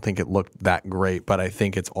don't think it looked that great, but I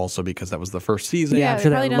think it's also because that was the first season. Yeah, Yeah, I'm they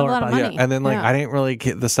sure probably that done a lower lot of budget. money. And then, like, Yeah. I didn't really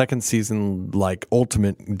get the second season, like,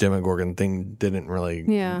 Ultimate Demogorgon thing didn't really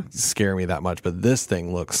Yeah. scare me that much, but this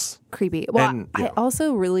thing looks. creepy. Well, And, I yeah.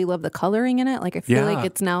 also really love the coloring in it. Like, I feel Yeah. like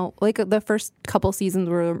it's now, like, the first couple seasons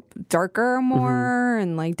were darker more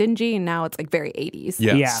and, like, dingy, and now it's, like, very 80s.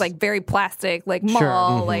 Yes. Yeah. It's, like, very plastic, like, Sure.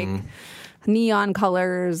 mall, like, neon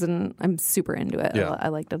colors, and I'm super into it. Yeah. I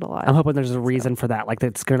liked it a lot. I'm hoping there's a reason for that. Like,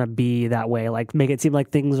 it's going to be that way. Like, make it seem like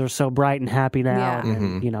things are so bright and happy now, Yeah.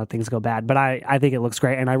 and you know, things go bad. But I think it looks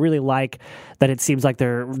great, and I really like that it seems like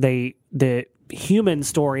the human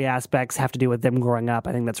story aspects have to do with them growing up.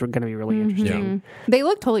 I think that's going to be really interesting. They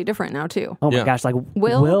look totally different now, too. Oh my Yeah. gosh, like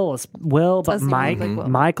Will? Will, but Doesn't even Mike, look like Will.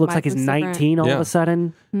 Mike looks Mike like he's looks different. 19 all of Yeah. a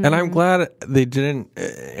sudden. And I'm glad they didn't.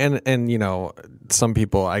 And you know, some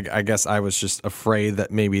people, I guess I was just afraid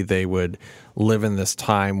that maybe they would live in this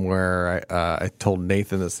time where I told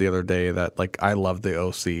Nathan this the other day that, like, I love the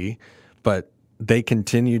OC, but they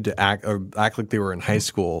continued to act like they were in high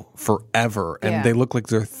school forever, and Yeah. they look like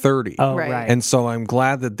they're 30. Oh, Right. right. And so I'm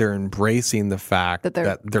glad that they're embracing the fact That that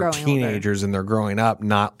they're they're growing older. teenagers and they're growing up,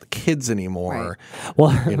 not kids anymore.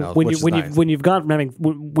 Well, You know, when which you is when nice. you when you've gone from having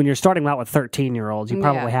when you're starting out with 13-year-olds, you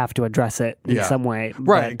probably Yeah. have to address it in Yeah. some way,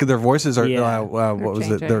 Right, But, 'cause their voices are. Yeah. What was it?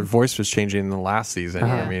 changing. Their voice was changing in the last season.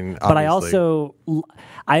 I mean, but I obviously. also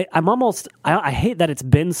I'm almost I hate that it's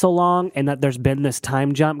been so long and that there's been this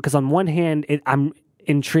time jump, because on one hand I'm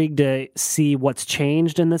intrigued to see what's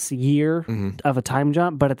changed in this year of a time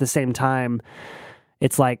jump, but at the same time,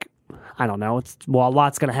 it's like, I don't know. It's a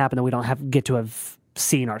lot's going to happen that we don't get to have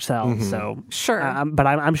seen ourselves. So Sure. but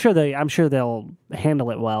I'm sure they'll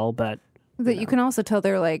handle it well. But That you can also tell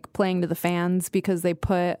they're like playing to the fans because they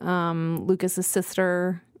put Lucas's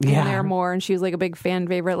sister in Yeah. there more, and she was like a big fan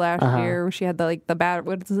favorite last year. She had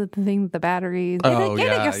what is it, the thing with the batteries? Oh, Get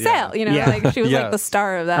yeah, it yourself, you know, Yeah. like she was like Yes. the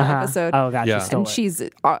star of that episode. oh gosh, Yeah. she stole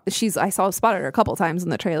And it. she's I saw spotted her a couple times in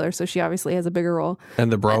the trailer, so she obviously has a bigger role.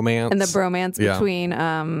 and the bromance And the bromance Yeah. between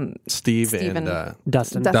Steve Steve and and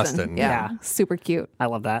Dustin. Dustin, Yeah, yeah. super cute, I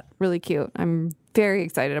love that. really cute. I'm very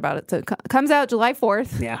excited about it. So it comes out July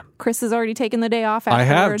 4th. Yeah. Chris has already taken the day off. I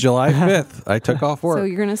have afterwards. July 5th. I took off work. So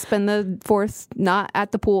you're gonna spend the 4th not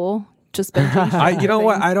at the pool, just binging. You know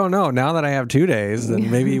what? I don't know. Now that I have 2 days,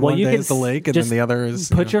 then maybe Well, one you day can at the lake and just then the other is.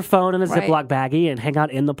 Put your phone in a Right. Ziploc baggie and hang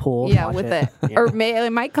out in the pool. and Yeah, watch with it. it. Or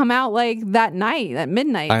it might come out like that night, at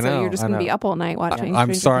midnight. I So know, you're just I gonna be know. up all night watching. I'm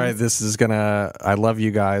Stranger sorry. Things. This is gonna. I love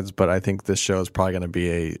you guys, but I think this show is probably gonna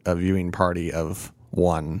be a viewing party of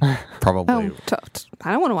one, probably. Oh,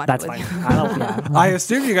 I don't want to watch That's it with fine. you. I don't. Yeah. I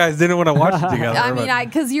assume you guys didn't want to watch it together. I mean, but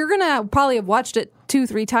because you're gonna probably have watched it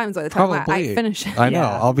 2-3 times by the time probably I finish it. I know.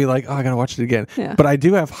 Yeah. I'll be like, oh, I gotta watch it again. Yeah. But I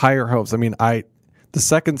do have higher hopes. I mean, the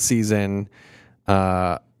second season,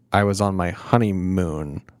 I was on my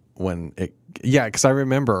honeymoon when it. Yeah, because I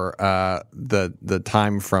remember the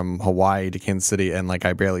time from Hawaii to Kansas City, and like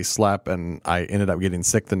I barely slept, and I ended up getting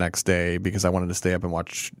sick the next day because I wanted to stay up and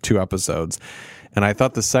watch 2 episodes. And I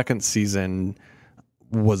thought the second season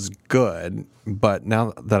was good, but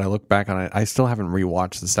now that I look back on it, I still haven't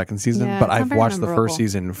rewatched the second season. Yeah, but it's not I've very watched the memorable. first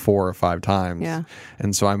season 4 or 5 times. Yeah.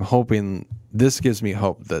 And so I'm hoping this gives me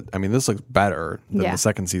hope that, I mean, this looks better than Yeah. the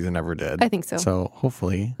second season ever did. I think so. So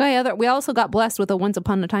hopefully. Oh, yeah, we also got blessed with a Once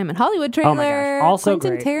Upon a Time in Hollywood trailer. Oh my gosh, also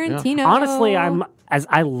Quentin great. Tarantino. Honestly,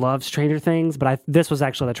 I love Stranger Things, but this was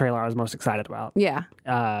actually the trailer I was most excited about. Yeah.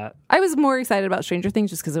 I was more excited about Stranger Things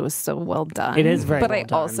just because it was so well done. It is very but well I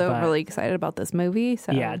done, also but- am really excited about this movie.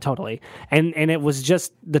 So Yeah, totally. And it was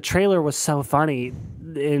just, the trailer was so funny,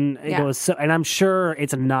 and Yeah. it was so, and I'm sure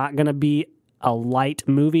it's not going to be a light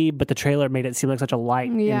movie, but the trailer made it seem like such a light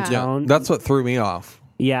Yeah. in Yeah, tone. that's what threw me off.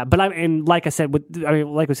 Yeah, but and like I said,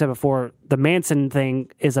 like we said before, the Manson thing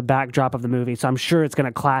is a backdrop of the movie, so I'm sure it's going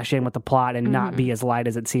to clash in with the plot and not be as light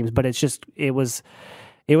as it seems. But it was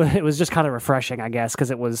just kind of refreshing, I guess,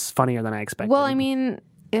 because it was funnier than I expected. Well, I mean,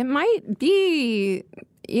 it might be,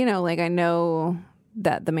 like I know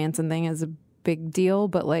that the Manson thing is a big deal,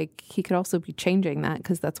 but like he could also be changing that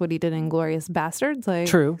because that's what he did in Glorious Bastards. Like,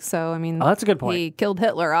 True. So I mean, Oh, that's a good point. He killed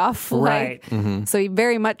Hitler off, Right. So he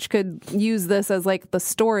very much could use this as like the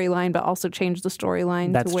storyline, but also change the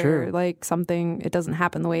storyline That's to where true. like it doesn't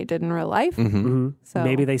happen the way it did in real life. So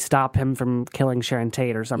maybe they stop him from killing Sharon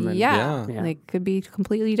Tate or something. yeah, Yeah. like could be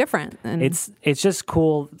completely different. And It's just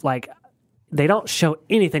cool. Like, they don't show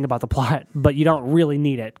anything about the plot, but you don't really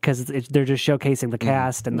need it because they're just showcasing the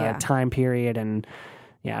cast and Yeah. the time period, and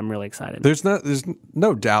Yeah, I'm really excited. There's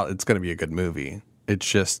no doubt it's going to be a good movie. It's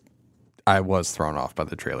just I was thrown off by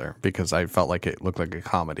the trailer because I felt like it looked like a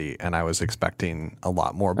comedy and I was expecting a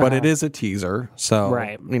lot more. But it is a teaser, so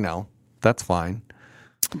Right. that's fine.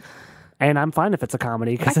 And I'm fine if it's a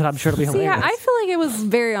comedy because I'm sure it'll be See, hilarious. I feel like it was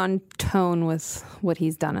very on tone with what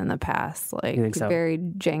he's done in the past. Like You think so? very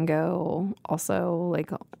Django. Also,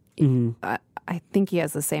 like I think he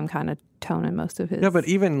has the same kind of tone in most of his. Yeah, but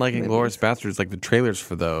even like Inglourious Bastards, like the trailers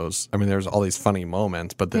for those, I mean, there's all these funny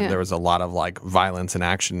moments, but then there was a lot of like violence and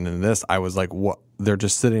action in this. I was like, what? They're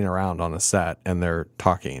just sitting around on a set and they're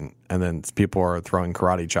talking, and then people are throwing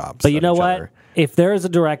karate chops. But you at know each what? other. If there is a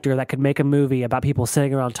director that could make a movie about people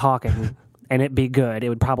sitting around talking and it be good, it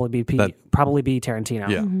would probably be Tarantino.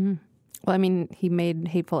 Yeah. Well, I mean, he made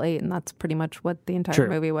Hateful Eight, and that's pretty much what the entire True.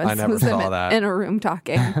 movie was. I never was them saw that. in a room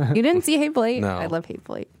talking. You didn't see Hateful Eight? No. I love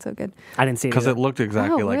Hateful Eight. So good. I didn't see it Because either. it looked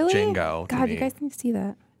exactly Oh, like really? Django. to God, me. you guys need to see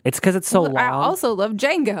that. It's because it's so long. I also love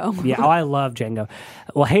Django. Yeah, I love Django.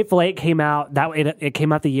 Well, Hateful Eight came out it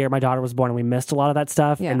came out the year my daughter was born, and we missed a lot of that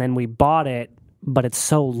stuff. Yeah. And then we bought it, but it's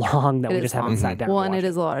so long that It we is just haven't long. sat down. Well, to and watch it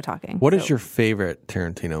is a lot of talking. What is your favorite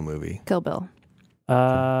Tarantino movie? Kill Bill?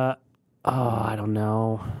 I don't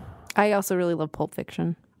know. I also really love Pulp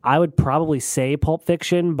Fiction. I would probably say Pulp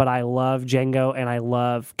Fiction, but I love Django and I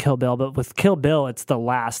love Kill Bill. But with Kill Bill, it's the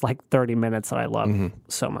last like 30 minutes that I love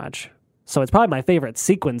so much. So it's probably my favorite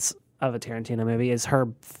sequence of a Tarantino movie is her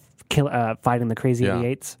fighting the crazy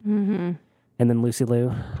V8s, and then Lucy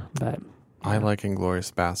Liu. But I like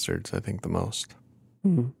Inglourious Bastards, I think, the most.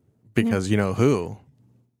 Because you know who?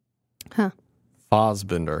 Huh.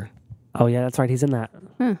 Fassbender. oh yeah, that's right, he's in that.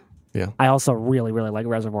 Yeah. I also really really like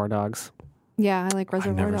Reservoir Dogs. Yeah, I like I've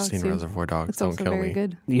Reservoir never Dogs seen too. Reservoir Dogs. It's Don't also kill very me.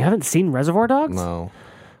 good. You haven't seen Reservoir Dogs? No.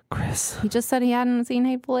 Chris. He just said he hadn't seen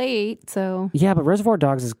Hateful Eight, so Yeah, but Reservoir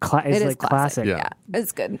Dogs is it is like classic. Yeah.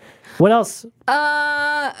 it's good. What else?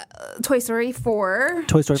 Toy Story 4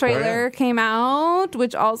 Toy Story 4, trailer came out,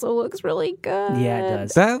 which also looks really good. Yeah, it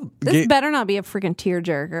does. That This better not be a freaking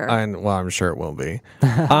tearjerker. I'm sure it will be.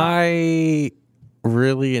 I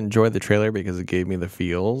really enjoyed the trailer because it gave me the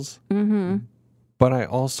feels. Mm-hmm. But I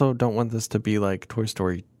also don't want this to be like Toy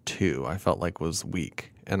Story 2. I felt like was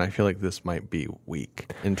weak, and I feel like this might be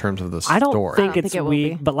weak in terms of the story. I don't think think it's it will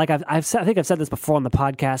weak, be. but like I think I've said this before on the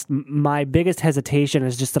podcast. My biggest hesitation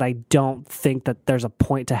is just that I don't think that there's a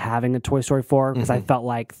point to having a Toy Story 4 because I felt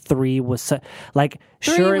like 3 was Three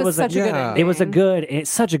sure it was such a good yeah. ending. it was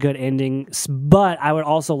it's such a good ending, but I would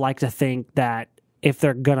also like to think that if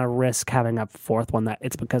they're gonna risk having a fourth one, that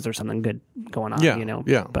it's because there's something good going on. Yeah, you know.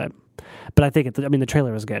 yeah. But I think the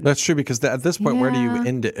trailer was good. That's true because at this point, where do you Yeah.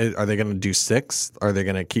 end it? Are they going to do 6? Are they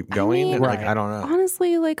going to keep going? mean, Like I don't know.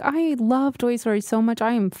 Honestly, like I love Toy Story so much.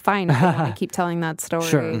 I am fine if they want to keep telling that story.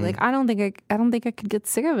 Sure. Like I don't think I could get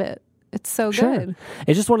sick of it. It's so Sure. good.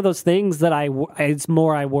 It's just one of those things that I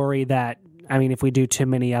worry that, I mean, if we do too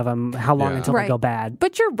many of them, how long Yeah. until they Right. go bad?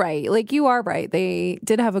 But you're right. Like you are right. They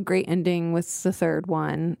did have a great ending with the third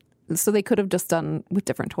one. So they could have just done with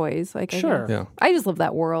different toys. Like Sure. Yeah. I just love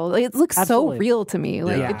that world. Like, it looks Absolutely. so real to me.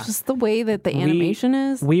 Like Yeah. it's just the way that the animation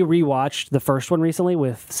is. We rewatched the first one recently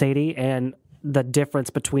with Sadie, and the difference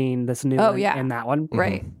between this new one yeah. and that one,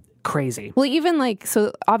 Right. crazy. Well, even like,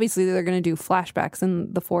 so obviously they're going to do flashbacks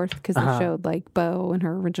in the fourth because they showed like Bo in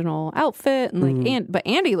her original outfit and like, but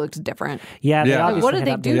Andy looked different. Yeah, they Yeah. obviously What did had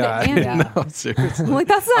they up do to- to I Andy? didn't know. Seriously. I'm like,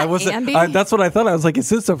 that's not I wasn't. Andy. That's what I thought. I was like, is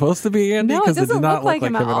this supposed to be Andy? No, it Because it, doesn't did not look like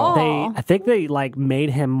him at all. I think they like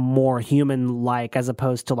made him more human like as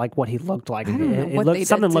opposed to like what he looked like. don't know It what looked, they did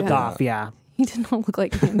something to looked him. off. Yeah. He did not look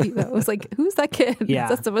like Andy though. It was like, who's that kid? Yeah. Is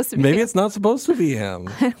that supposed to be Maybe him? it's not supposed to be him.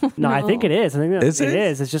 No, I think it is. I think that Is it it?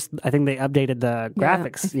 is. It's just I think they updated the Yeah,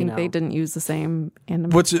 graphics. I think they didn't use the same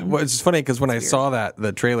animation. Which is funny because when I saw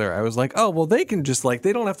the trailer, I was like, oh, well, they can just like,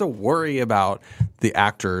 they don't have to worry about the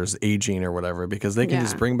actors aging or whatever because they can Yeah.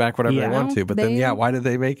 just bring back whatever Yeah. they want to. But then, They- why did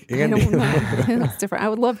they make I Andy? don't know. It's different. I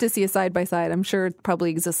would love to see a side by side. I'm sure it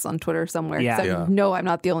probably exists on Twitter somewhere. Yeah. 'cause Yeah. No, I'm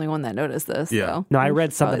not the only one that noticed this. Yeah. So No, I I'll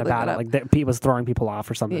read something probably look about it, up. like that Pete was throwing people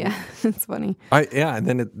off or something. Yeah, it's funny. And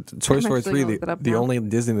then Toy Story actually 3, gonna look it up the now. only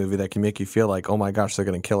Disney movie that can make you feel like, oh my gosh, they're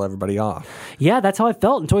going to kill everybody off. Yeah, that's how I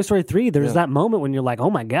felt in Toy Story 3. There's that moment when you're like, oh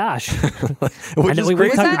my gosh. Which know is we were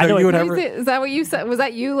crazy talking- I that know you would Is ever. that what you said? Was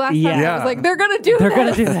that you last Yeah. time? I Yeah. was like, they're gonna do They're this.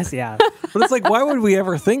 going to do this, yeah. But it's like, why would we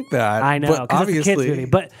ever think that? I know, But because it's a kids obviously,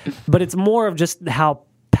 movie. But it's more of just how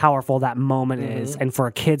powerful that moment is. And for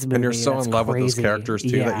a kids movie, and you're so that's in love with those crazy. characters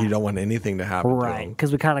too that you don't want anything to happen to Right, them.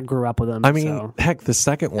 because we kind of grew up with them. I mean, so. heck, the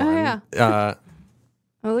second one. yeah. Uh,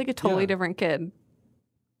 I was like a totally Yeah. different kid.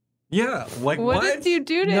 yeah. Like, What what? did you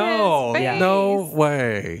do to No, his face? no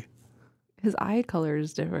way. His eye color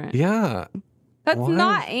is different. Yeah. That's What?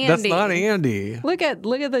 not Andy. That's not Andy. Look at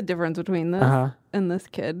the difference between this and this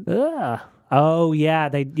kid. Ugh. Oh yeah,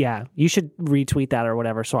 you should retweet that or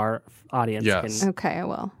whatever so our audience Yes. can. Okay, I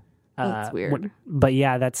will. That's weird. But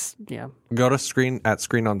yeah, Go to Screen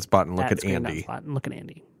on Spot and look at Screen Andy. Spot and look at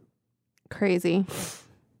Andy. Crazy.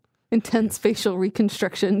 Intense facial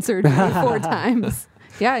reconstruction surgery 4 times.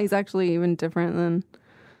 Yeah, he's actually even different than.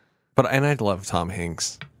 And I love Tom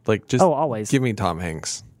Hanks. Like, just always. give me Tom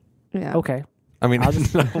Hanks. Yeah. Okay. I mean, Oh,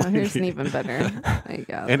 here's an even better. I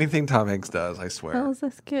guess. anything Tom Hanks does, I swear. How is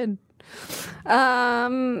this kid?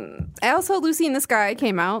 Also, Lucy and the Sky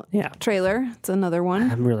came out. Yeah. Trailer. It's another one.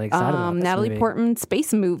 I'm really excited about this Natalie movie. Portman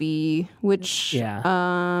space movie, which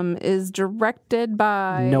is directed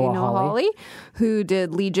by Noah Hawley, who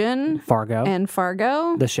did Legion, Fargo, and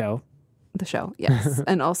Fargo. the show. The show, yes.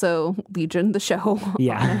 And also Legion, the show.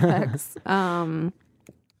 Yeah. on FX.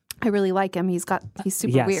 I really like him. He's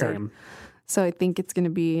super weird. Same. So I think it's going to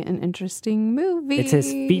be an interesting movie. It's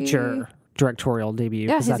his feature directorial debut.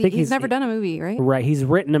 Yeah, 'cause I think he's never done a movie, right? Right. He's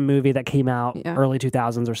written a movie that came out Yeah. early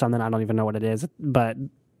 2000s or something. I don't even know what it is, but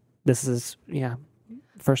this is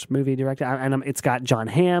first movie directed, and it's got John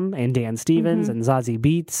Hamm and Dan Stevens and Zazie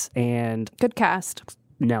Beetz and Good cast.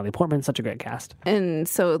 Natalie Portman. Such a great cast. And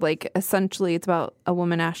so, like, essentially, it's about a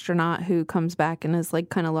woman astronaut who comes back and is, like,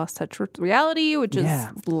 kind of lost touch with reality, which is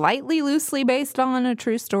lightly, loosely based on a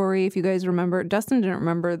true story. If you guys remember, Dustin didn't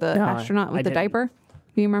remember the astronaut with the diaper.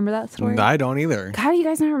 Do you remember that story? I don't either. How do you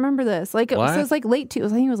guys not remember this? Like, it was like I think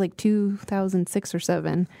it was like 2006 or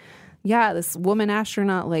 7. Yeah, this woman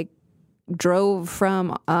astronaut, like, drove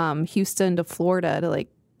from Houston to Florida to, like,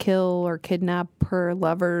 kill or kidnap her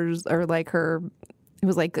lovers or, like, her. It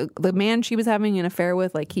was like the man she was having an affair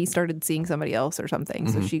with, like he started seeing somebody else or something.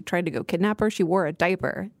 So she tried to go kidnap her. She wore a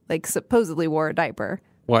diaper, like supposedly wore a diaper.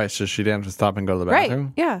 Why? So she didn't have to stop and go to the bathroom?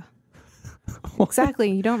 Right. Yeah. Exactly.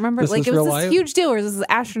 You don't remember? This like is it was real this life? huge deal where this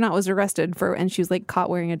astronaut was arrested and she was like caught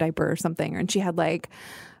wearing a diaper or something. And she had like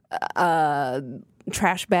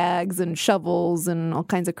trash bags and shovels and all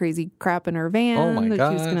kinds of crazy crap in her van. Oh my that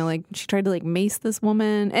she was gonna she tried to like mace this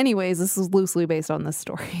woman. Anyways, this is loosely based on this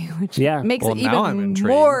story, which makes it now I'm even intrigued.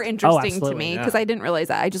 more interesting to absolutely, me because I didn't realize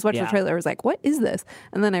that. I just watched the trailer. I was like, what is this?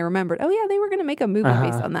 And then I remembered, oh yeah, they were gonna make a movie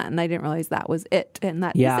based on that, and I didn't realize that was it, and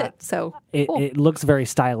that is it. So cool. It looks very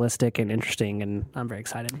stylistic and interesting, and I'm very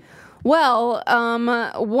excited. Well,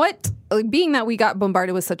 being that we got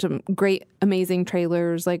bombarded with such a great, amazing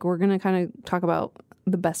trailers, like we're gonna kind of talk about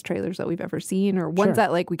the best trailers that we've ever seen, or ones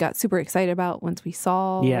that like we got super excited about once we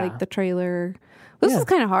saw like the trailer. This is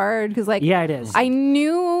kind of hard because like it is. I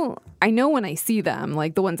know when I see them,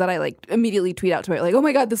 like the ones that I like immediately tweet out to it, like, oh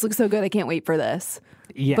my god, this looks so good, I can't wait for this.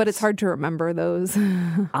 Yes. But it's hard to remember those.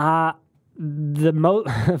 The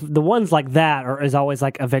ones like that is always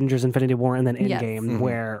like Avengers: Infinity War and then Endgame,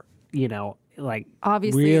 where like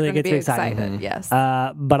obviously really you're gets be me excited. Yes.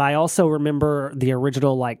 But I also remember the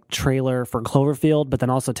original like trailer for Cloverfield, but then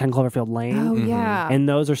also 10 Cloverfield Lane. Oh yeah. And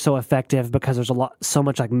those are so effective because there's so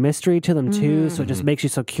much like mystery to them too. So it just makes you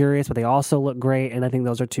so curious, but they also look great. And I think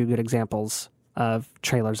those are two good examples of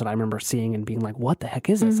trailers that I remember seeing and being like, what the heck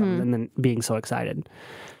is this? And then being so excited.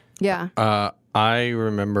 Yeah. I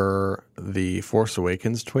remember the Force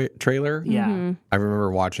Awakens trailer. Yeah. I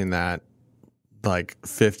remember watching that like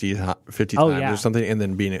 50 times or something, and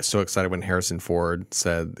then being so excited when Harrison Ford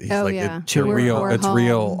said he's it's real, it's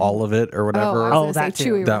real, all of it or whatever. That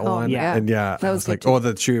too. That one, and I was like, the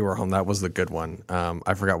Chewie We're Home. That was the good one.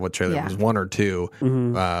 I forgot what trailer it was, 1 or 2,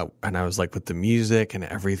 and I was like with the music and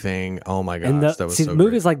everything. Oh my gosh, that was so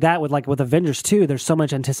movies great. like that with Avengers 2, there's so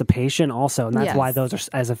much anticipation also, and that's why those are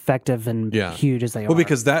as effective and huge as they are. Well,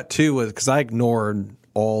 because that too was because I ignored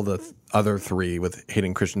all the other 3 with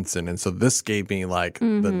Hayden Christensen, and so this gave me like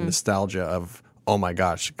the nostalgia of oh my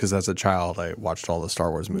gosh, because as a child I watched all the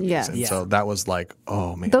Star Wars movies, and so that was like,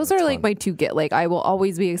 oh man, those are like my 2 like I will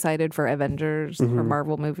always be excited for Avengers or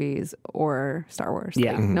Marvel movies or Star Wars.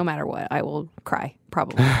 Yeah. Like, no matter what, I will cry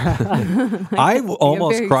probably. I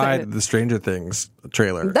almost cried excited. at the Stranger Things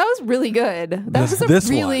trailer. That was really good. That was a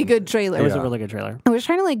really good trailer. It was a really good trailer. I was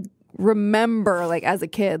trying to like remember like as a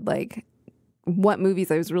kid like what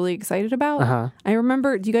movies I was really excited about. I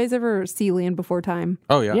remember, do you guys ever see Land Before Time?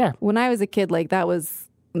 Oh yeah. Yeah. When I was a kid, like that was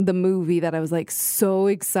the movie that I was like so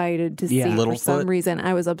excited to see Yeah. for some Littlefoot? reason.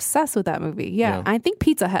 I was obsessed with that movie. Yeah, Yeah. I think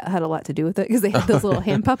Pizza Hut had a lot to do with it because they had those little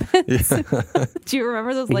hand puppets. Do you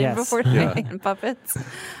remember those Land Yes. Before Time hand puppets?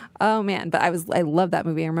 Oh man, but I love that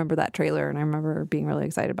movie. I remember that trailer and I remember being really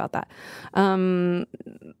excited about that.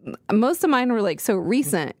 Most of mine were like so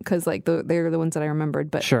recent because like they're the ones that I remembered.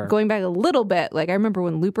 But Sure. going back a little bit, like I remember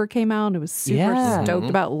when Looper came out, I was super Yeah. stoked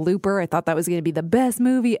about Looper. I thought that was going to be the best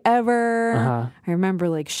movie ever. I remember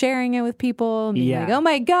like sharing it with people and being Yeah. like, oh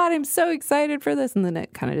my God, I'm so excited for this. And then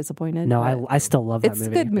it kind of disappointed. No, but I still love that it's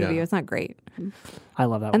movie. a good movie. Yeah. It's not great. I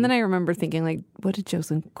love that And one. then I remember thinking like, what did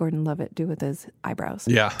Joseph Gordon-Levitt do with his eyebrows?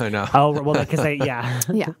 Yeah, I know. Oh, well, because yeah.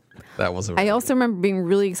 Yeah. That was a I also remember being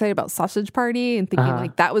really excited about Sausage Party and thinking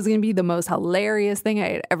like that was going to be the most hilarious thing I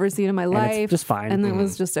had ever seen in my it's life. just fine. And it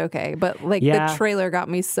was just okay. But like Yeah. the trailer got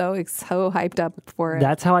me so hyped up for it.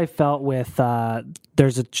 That's how I felt with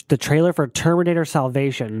there's the trailer for Terminator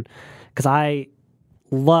Salvation, because I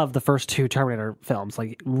love the first two Terminator films,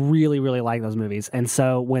 like really, really like those movies. And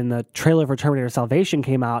so when the trailer for Terminator Salvation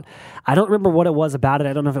came out, I don't remember what it was about it.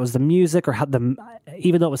 I don't know if it was the music or how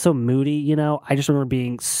even though it was so moody, you know, I just remember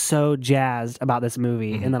being so jazzed about this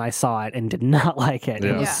movie. And then I saw it and did not like it. It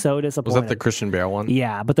Yeah. was Yeah. so Was disappointing. that the Christian Bale one?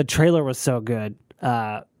 Yeah, but the trailer was so good.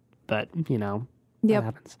 But you know, Yep. that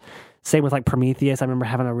happens. Same with like Prometheus. I remember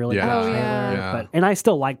having a really Yeah. good Oh, trailer, yeah. but and I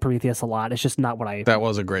still like Prometheus a lot. It's just not what I. That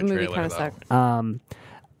was a great The movie trailer, kind of though. sucked.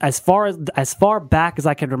 As far back as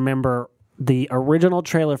I can remember, the original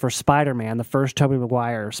trailer for Spider-Man, the first Tobey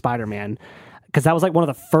Maguire Spider-Man, because that was like one of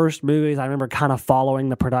the first movies I remember kind of following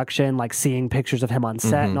the production, like seeing pictures of him on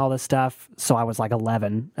set and all this stuff. So I was like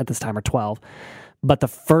 11 at this time or 12. But the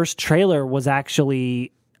first trailer was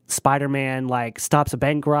actually Spider-Man like stops a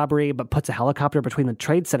bank robbery but puts a helicopter between the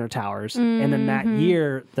Trade Center towers. And then that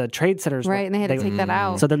year, the Trade Centers Right, and they had to take that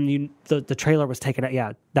out. So then the trailer was taken out.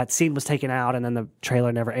 Yeah, that scene was taken out, and then the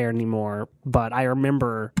trailer never aired anymore. But I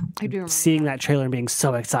remember I do remember. seeing that trailer and being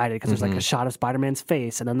so excited because there's like a shot of Spider-Man's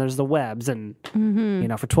face, and then there's the webs, and you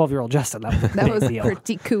know, for 12-year-old Justin, that was a That big was deal.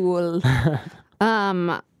 pretty cool.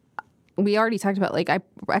 We already talked about like I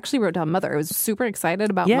actually wrote down Mother. I was super excited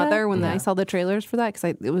about Yeah. Mother when I saw the trailers for that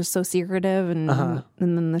because it was so secretive, and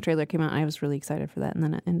then the trailer came out. And I was really excited for that, and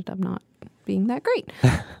then it ended up not being that great.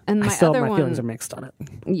 And my other My one, feelings are mixed on it.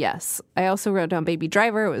 yes, I also wrote down Baby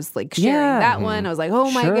Driver. It was like sharing Yeah. that one. I was like, oh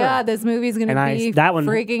my Sure. God, this movie's gonna And be that one-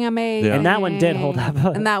 freaking amazing. Yeah. And that one did hold up.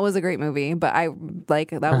 And that was a great movie. But I like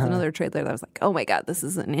that was another trailer that I was like, oh my God, this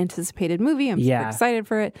is an anticipated movie. I'm Yeah. super excited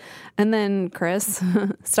for it. And then Chris,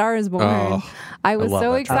 Star is Born. Oh, I was love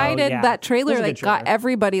so that excited. Oh, yeah. That trailer It was a like good got trailer.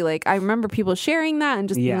 everybody like I remember people sharing that and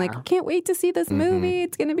just being Yeah. like, I can't wait to see this movie.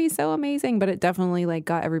 It's gonna be so amazing. But it definitely like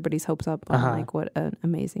got everybody's hopes up on like what an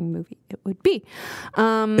amazing movie it would be.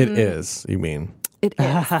 It is, you mean? It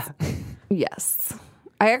is. Yes.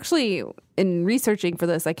 I actually, in researching for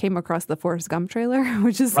this, I came across the Forrest Gump trailer,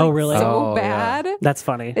 which is Oh, like, really? so Oh, yeah. bad. That's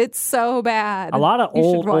funny. It's so bad. A lot of You should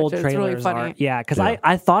old watch it. It's trailers really funny. are, yeah, because Yeah.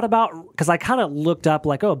 I thought about, because I kind of looked up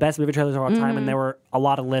like, oh, best movie trailers of all time, and there were a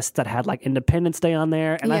lot of lists that had like Independence Day on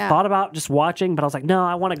there, and I Yeah. thought about just watching, but I was like, no,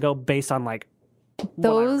 I want to go based on like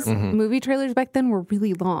Those movie trailers back then were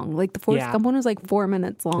really long. Like the Forrest Yeah. Gump one was like 4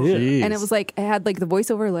 minutes long. Jeez. And it was like, it had like the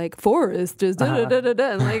voiceover like, Forrest just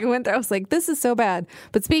da-da-da-da-da. And like, it went there. I was like, this is so bad.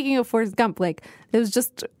 But speaking of Forrest Gump, like, it was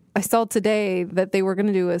just, I saw today that they were going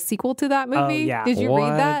to do a sequel to that movie. Oh, yeah. Did you What?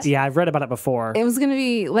 read that? Yeah, I've read about it before. It was going to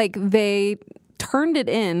be like they turned it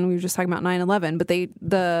in. We were just talking about 9/11,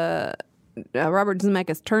 but Robert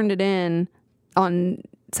Zemeckis turned it in on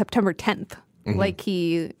September 10th. Like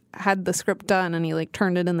he had the script done and he like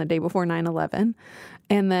turned it in the day before 9/11,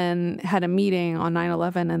 and then had a meeting on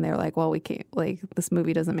 9/11, and they're like, well, we can't, like, this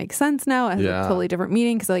movie doesn't make sense now. It has Yeah. a totally different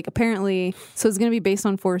meaning because like apparently, so it's going to be based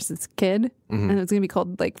on Forrest's kid, and it's going to be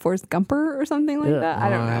called like Forrest Gumper or something like Yeah. that. I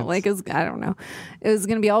don't know. What? Like I don't know. It was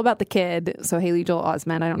going to be all about the kid. So Haley Joel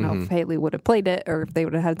Osment. I don't know if Haley would have played it or if they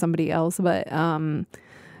would have had somebody else, but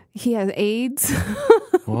he has AIDS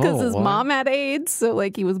because Whoa, his what? mom had AIDS. So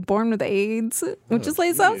like he was born with AIDS, which is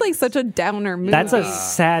like sounds like such a downer movie. That's a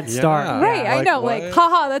sad start. Yeah. Right, I Like, know. what? Like,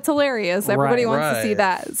 haha, that's hilarious. Everybody Right. wants to see Right.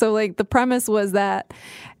 that. So, like, the premise was that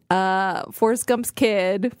Forrest Gump's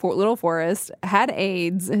kid, little Forrest, had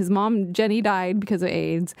AIDS. His mom, Jenny, died because of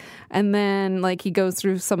AIDS. And then, like, he goes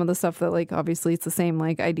through some of the stuff that, like, obviously it's the same,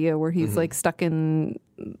 like, idea where he's, like, stuck in,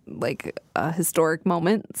 like, historic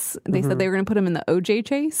moments. They said they were going to put him in the OJ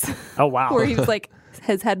chase. Oh, wow. Where he was like,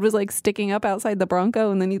 his head was like sticking up outside the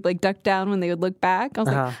Bronco, and then he'd like duck down when they would look back. I was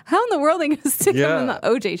like, how in the world are they going to stick him in the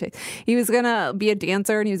OJ chase? He was going to be a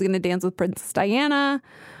dancer, and he was going to dance with Princess Diana.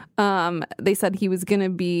 They said he was going to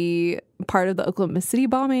be part of the Oklahoma City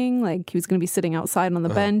bombing. Like he was going to be sitting outside on the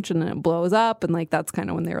bench and then it blows up. And like that's kind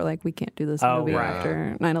of when they were like, we can't do this movie right.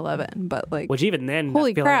 after 9/11. But like, which even then,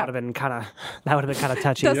 holy I feel crap. That would have been kind of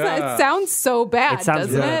touchy. it sounds so bad. It sounds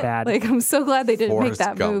doesn't really it? bad. Like I'm so glad they didn't Forrest make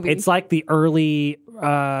that Gump. movie. It's like the early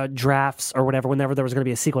drafts or whatever, whenever there was going to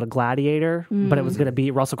be a sequel to Gladiator, but it was going to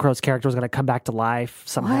be Russell Crowe's character was going to come back to life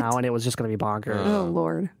somehow, What? and it was just going to be bonkers. oh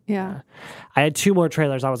Lord, yeah. I had two more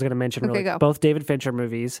trailers I was going to mention. Okay, Really, go. both David Fincher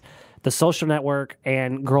movies, The Social Network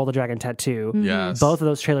and Girl with the Dragon Tattoo. Yes. Both of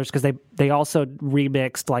those trailers because they also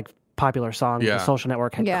remixed like popular songs. Yeah. The Social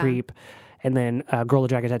Network had Yeah. Creep. And then Girl with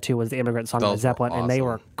the Dragon Tattoo was the Immigrant Song by Those were Zeppelin, and they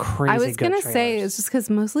were awesome. crazy. I was going to say it's just because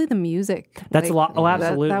mostly the music. that's like, a lot. Oh,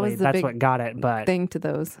 absolutely, That was the that's big what got it. But thing to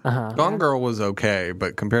those. Gone Girl was okay,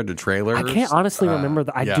 but compared to trailers, I can't honestly remember.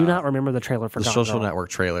 I yeah. do not remember the trailer for the Gone Social Girl. Network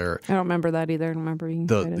trailer. I don't remember that either. I don't remember being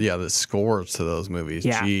excited. The scores to those movies,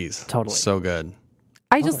 Yeah, jeez, totally. so good.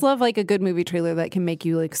 I just love like a good movie trailer that can make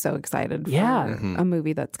you like so excited for Yeah. a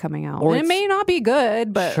movie that's coming out. Or And it it's- may not be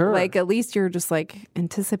good, but Sure. like at least you're just like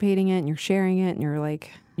anticipating it and you're sharing it and you're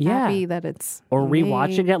like Yeah. happy that it's Or made.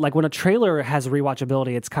 rewatching it. Like when a trailer has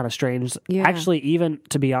rewatchability, it's kind of strange. Yeah. Actually, even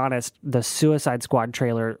to be honest, the Suicide Squad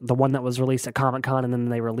trailer, the one that was released at Comic-Con and then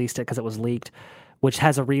they released it because it was leaked, which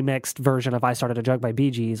has a remixed version of I Started a Joke by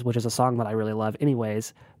Bee Gees, which is a song that I really love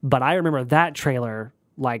anyways. But I remember that trailer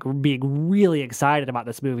like being really excited about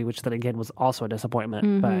this movie, which then again was also a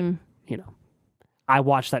disappointment. But, you know, I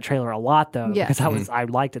watched that trailer a lot though Yes. because I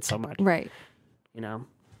liked it so much, Right. you know.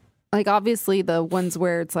 Like obviously the ones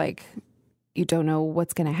where it's like you don't know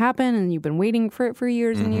what's going to happen and you've been waiting for it for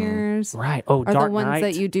years and years. Right. Oh, Are Dark the ones Knight.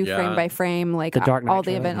 that you do Yeah. frame by frame, like The Dark Knight all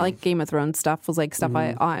the trailer. event, like Game of Thrones stuff was like stuff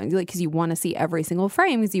I like because you want to see every single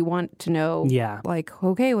frame because you want to know, Yeah. like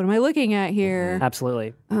okay, what am I looking at here?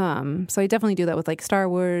 Absolutely. So I definitely do that with like Star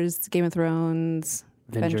Wars, Game of Thrones,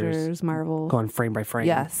 Avengers. Avengers, Marvel. Going frame by frame.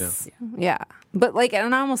 Yes, yeah. But like,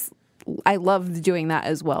 and I love doing that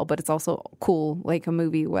as well. But it's also cool, like a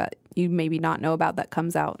movie what you maybe not know about that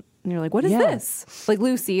comes out. And you're like, what is Yeah. this? Like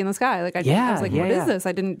Lucy in the Sky. Like I Yeah, was like, yeah, what is yeah. this?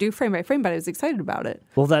 I didn't do frame by frame, but I was excited about it.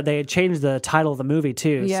 Well, that they had changed the title of the movie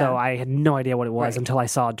too, Yeah. so I had no idea what it was Right. until I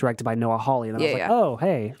saw it directed by Noah Hawley, and I was Yeah, like, yeah. "Oh,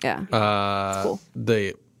 hey, Yeah. Cool.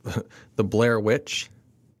 The Blair Witch.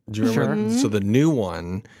 Do you remember? Sure. So the new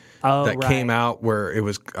one oh, that right. came out where it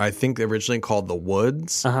was, I think, originally called The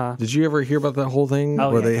Woods. Uh-huh. Did you ever hear about that whole thing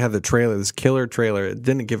Oh, where yeah. they had the trailer, this killer trailer? It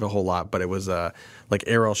didn't give a whole lot, but it was like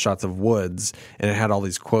aerial shots of woods, and it had all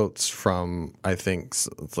these quotes from, I think,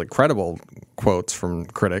 it's like credible quotes from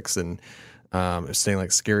critics, and it was saying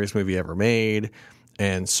like scariest movie ever made.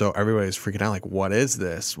 And so everybody was freaking out, like, what is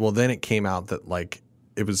this? Well, then it came out that like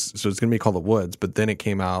it's going to be called The Woods, but then it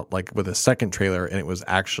came out like with a second trailer, and it was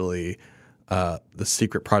actually the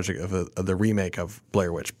secret project of the remake of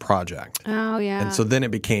Blair Witch Project. Oh yeah. And so then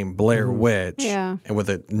it became Blair Witch, Yeah. and with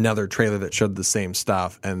another trailer that showed the same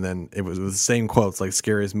stuff, and then it was with the same quotes, like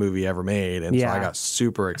scariest movie ever made. And so Yeah. I got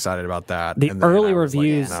super excited about that. The and then early I was like,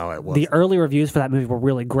 reviews, no, it the wasn't. early reviews for that movie were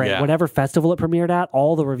really great. Yeah. Whatever festival it premiered at,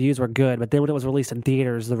 all the reviews were good. But then when it was released in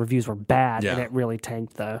theaters, the reviews were bad, and Yeah. it really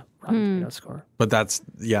tanked the Rotten Tomato score. But that's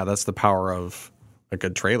the power of a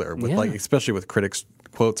good trailer, with Yeah. like especially with critics'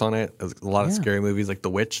 quotes on it. A lot of scary movies, like The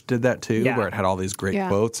Witch, did that too, Yeah. where it had all these great Yeah.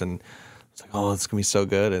 quotes, and it's like, oh, it's gonna be so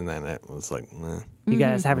good, and then it was like, meh. You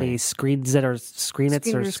guys have any screens it or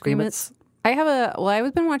screenits or screamits? I have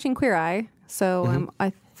I've been watching Queer Eye, so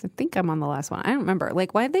I think I'm on the last one. I don't remember.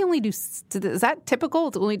 Like, why did they only do? Is that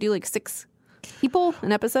typical to only do like 6 people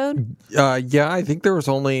an episode? Yeah, I think there was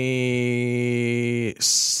only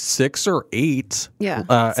 6 or 8. Yeah.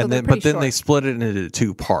 So and they're then pretty they short. split it into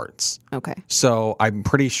 2 parts. Okay, So I'm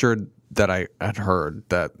pretty sure that I had heard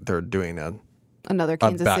that they're doing another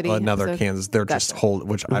Kansas City. another episode. Kansas. They're just Gotcha.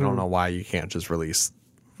 which I don't know why you can't just release.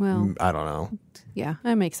 Well, I don't know. yeah,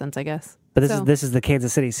 that makes sense, I guess. But So- this is the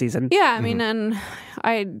Kansas City season. Yeah, I mean, and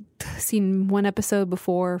I'd seen one episode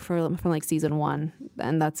before from like season 1,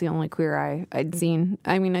 and that's the only Queer Eye I'd seen.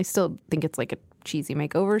 I mean, I still think it's like a cheesy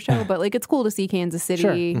makeover show, but like it's cool to see Kansas City.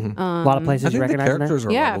 Sure. A lot of places I you think the recognize in it. characters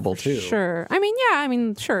are Yeah, lovable for too. sure. I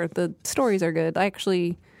mean, sure, the stories are good. I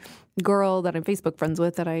actually, girl that I'm Facebook friends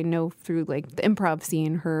with that I know through like the improv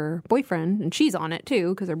scene, her boyfriend, and she's on it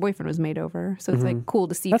too because her boyfriend was made over. So it's like cool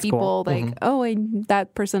to see That's people cool. like, oh,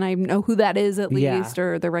 that person, I know who that is at Yeah. least,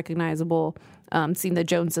 or they're recognizable. Seeing the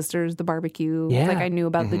Jones sisters, the barbecue. Yeah. Like I knew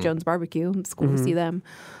about the Jones barbecue. It's cool to see them.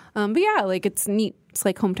 But yeah, like it's neat. It's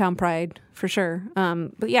like hometown pride for sure.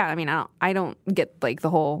 But yeah, I mean, I don't get like the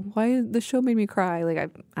whole why the show made me cry. Like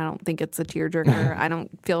I don't think it's a tearjerker. I don't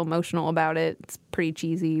feel emotional about it. It's pretty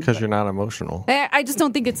cheesy. Because you're not emotional. I just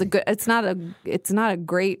don't think it's a good. It's not a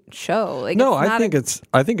great show. Like No, it's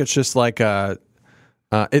I think it's just like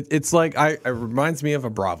it's like it reminds me of a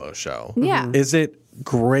Bravo show. Yeah. Is it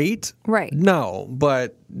great? Right. No,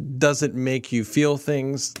 but does it make you feel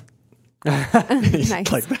things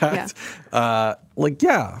nice. like that?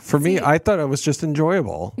 Yeah. For me, I thought it was just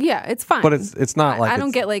enjoyable. Yeah, it's fine. But it's not like I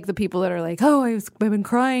don't get like the people that are like, oh, I've been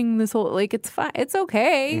crying this whole like it's fine. It's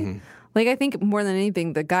okay. Mm-hmm. Like I think more than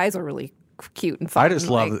anything, the guys are really cute and fun. I just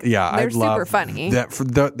love, like, yeah, they're I love super funny.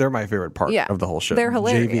 They're my favorite part Yeah, of the whole show. They're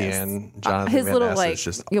hilarious. JV and Jonathan his Van little Ness like is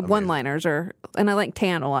just amazing. one-liners are, and I like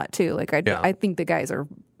Tan a lot too. Like Yeah. I think the guys are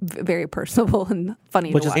very personable and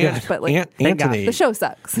funny Which to is watch. good. But like Anthony, the show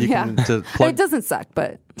sucks. you Yeah, can- to plug- it doesn't suck,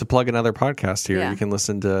 but to plug another podcast here, Yeah. you can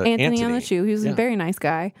listen to Anthony on the Shoe. He was Yeah. a very nice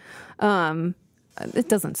guy. It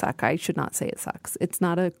doesn't suck. I should not say it sucks. It's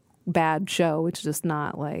not a bad show. It's just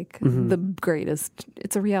not like the greatest.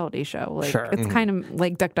 It's a reality show. Like Sure. it's kind of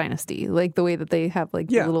like Duck Dynasty, like the way that they have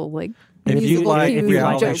like Yeah. little like If you musical like cues and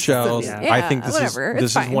reality jokes shows, and- I think this whatever. is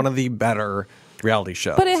It's fine. one of the better reality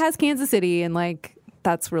shows. But it has Kansas City, and like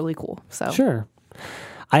that's really cool. So Sure.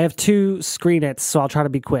 I have 2 screen its, so I'll try to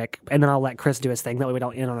be quick, and then I'll let Chris do his thing. That way we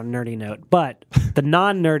don't end on a nerdy note. But the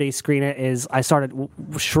non-nerdy screen it is I started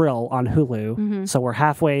Shrill on Hulu, so we're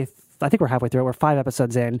halfway. I think we're halfway through it. We're 5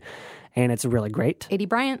 episodes in, and it's really great. Adie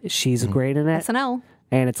Bryant, She's great in it. SNL.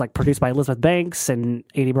 And it's like produced by Elizabeth Banks, and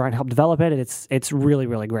Adie Bryant helped develop it. It's really,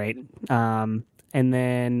 really great. And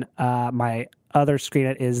then my other screen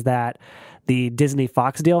it is that the Disney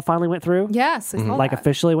Fox deal finally went through. Yes, I saw Like that.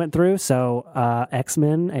 officially went through. So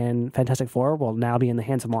X-Men and Fantastic Four will now be in the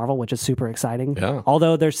hands of Marvel, which is super exciting. Yeah.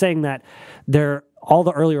 Although they're saying that all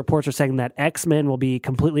the early reports are saying that X-Men will be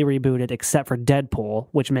completely rebooted except for Deadpool,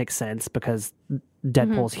 which makes sense because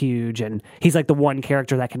Deadpool's huge and he's like the one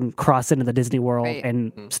character that can cross into the Disney world Right.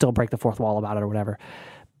 and still break the fourth wall about it or whatever.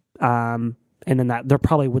 And then that there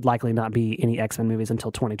probably would likely not be any X-Men movies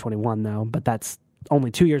until 2021 though, but that's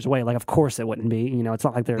only 2 years away. Like, of course it wouldn't be. You know, it's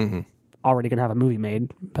not like they're already going to have a movie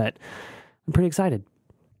made, but I'm pretty excited.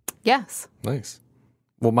 Yes, Nice.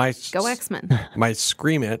 Well, go X-Men. my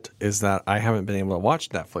scream it is that I haven't been able to watch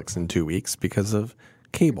Netflix in 2 weeks because of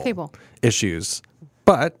cable issues.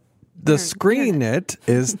 But the screen it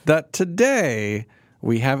is that today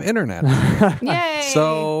we have internet. Yay!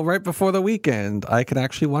 So right before the weekend, I could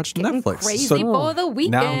actually watch Netflix. Crazy So for the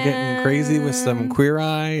weekend. now I'm getting crazy with some Queer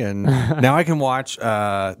Eye, and now I can watch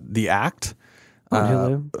The Act On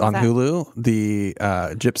Hulu. on that? Hulu. The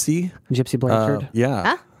Gypsy. Gypsy Blanchard. Yeah.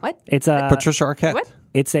 Huh? What? It's a Patricia Arquette. What?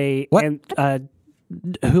 It's a What?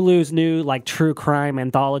 Hulu's new like true crime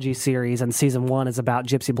anthology series, and season 1 is about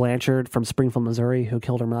Gypsy Blanchard from Springfield, Missouri, who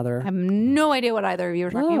killed her mother. I have no idea what either of you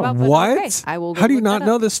are talking Oh, about. But What? Okay. I will. Go How do you look not that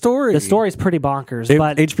know up. this story? The story's pretty bonkers, It-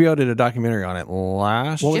 but HBO did a documentary on it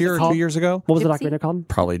last was it year or called? 2 years ago. what was the Gypsy? documentary called?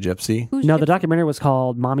 Probably Gypsy. Who's No, the Gypsy? documentary was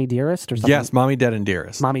called Mommy Dearest or something. Yes, Mommy Dead and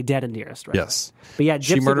Dearest. Mommy Dead and Dearest, right? Yes. But yeah,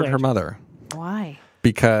 She Gypsy murdered her Blanchard. mother Why?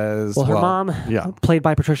 because Well, her mom, Yeah. played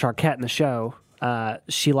by Patricia Arquette in the show,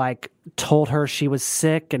 she like told her she was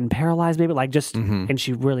sick and paralyzed, maybe like just, and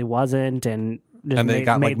she really wasn't, and just And they made-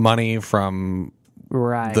 got like made- money from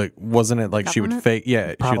right. the wasn't it like she would Government? fake she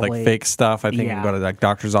would Probably. like fake stuff, I think, Yeah. and go to like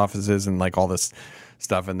doctor's offices and like all this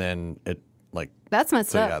stuff, and then it like That's messed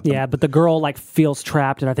so yeah, up. Yeah, but the girl like feels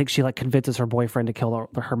trapped, and I think she like convinces her boyfriend to kill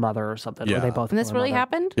her mother or something. Or Yeah. they both. And this kill her really mother.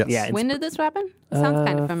 happened? Yes. Yeah, When did this happen? Sounds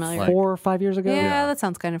kind of familiar. 4 or 5 years ago. yeah, that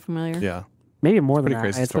sounds kind of familiar. yeah. Maybe more than Pretty that.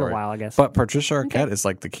 crazy It's been story. a while, I guess. But Patricia Arquette is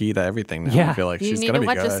like the key to everything now. Yeah. I feel like You she's need gonna to be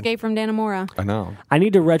watch good. Escape from Dannemora. I know. I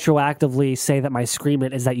need to retroactively say that my scream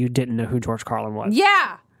it is that you didn't know who George Carlin was.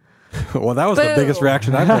 Yeah. Well, that was the Boo. biggest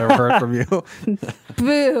reaction I've ever heard from you.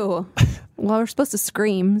 Boo. Well, we're supposed to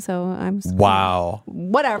scream, so I'm Wow.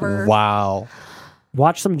 whatever. Wow.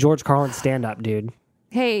 Watch some George Carlin stand up, dude.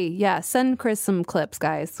 Hey, yeah, send Chris some clips,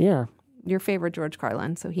 guys. Yeah. Your favorite George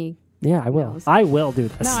Carlin, so he. Yeah, I will. I will do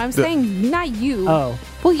this. No, I'm saying not you. Oh.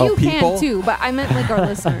 Well, you people? can too, but I meant like our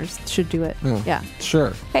listeners should do it. Yeah.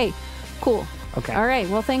 Sure. Hey, cool. Okay. All right.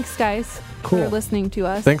 Well, thanks, guys, Cool. for listening to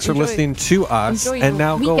us. Thanks for Enjoy- listening to us. enjoy And your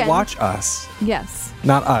now go weekend. watch us. Yes.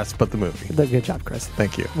 Not us, but the movie. Good job, Chris.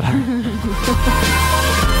 Thank you.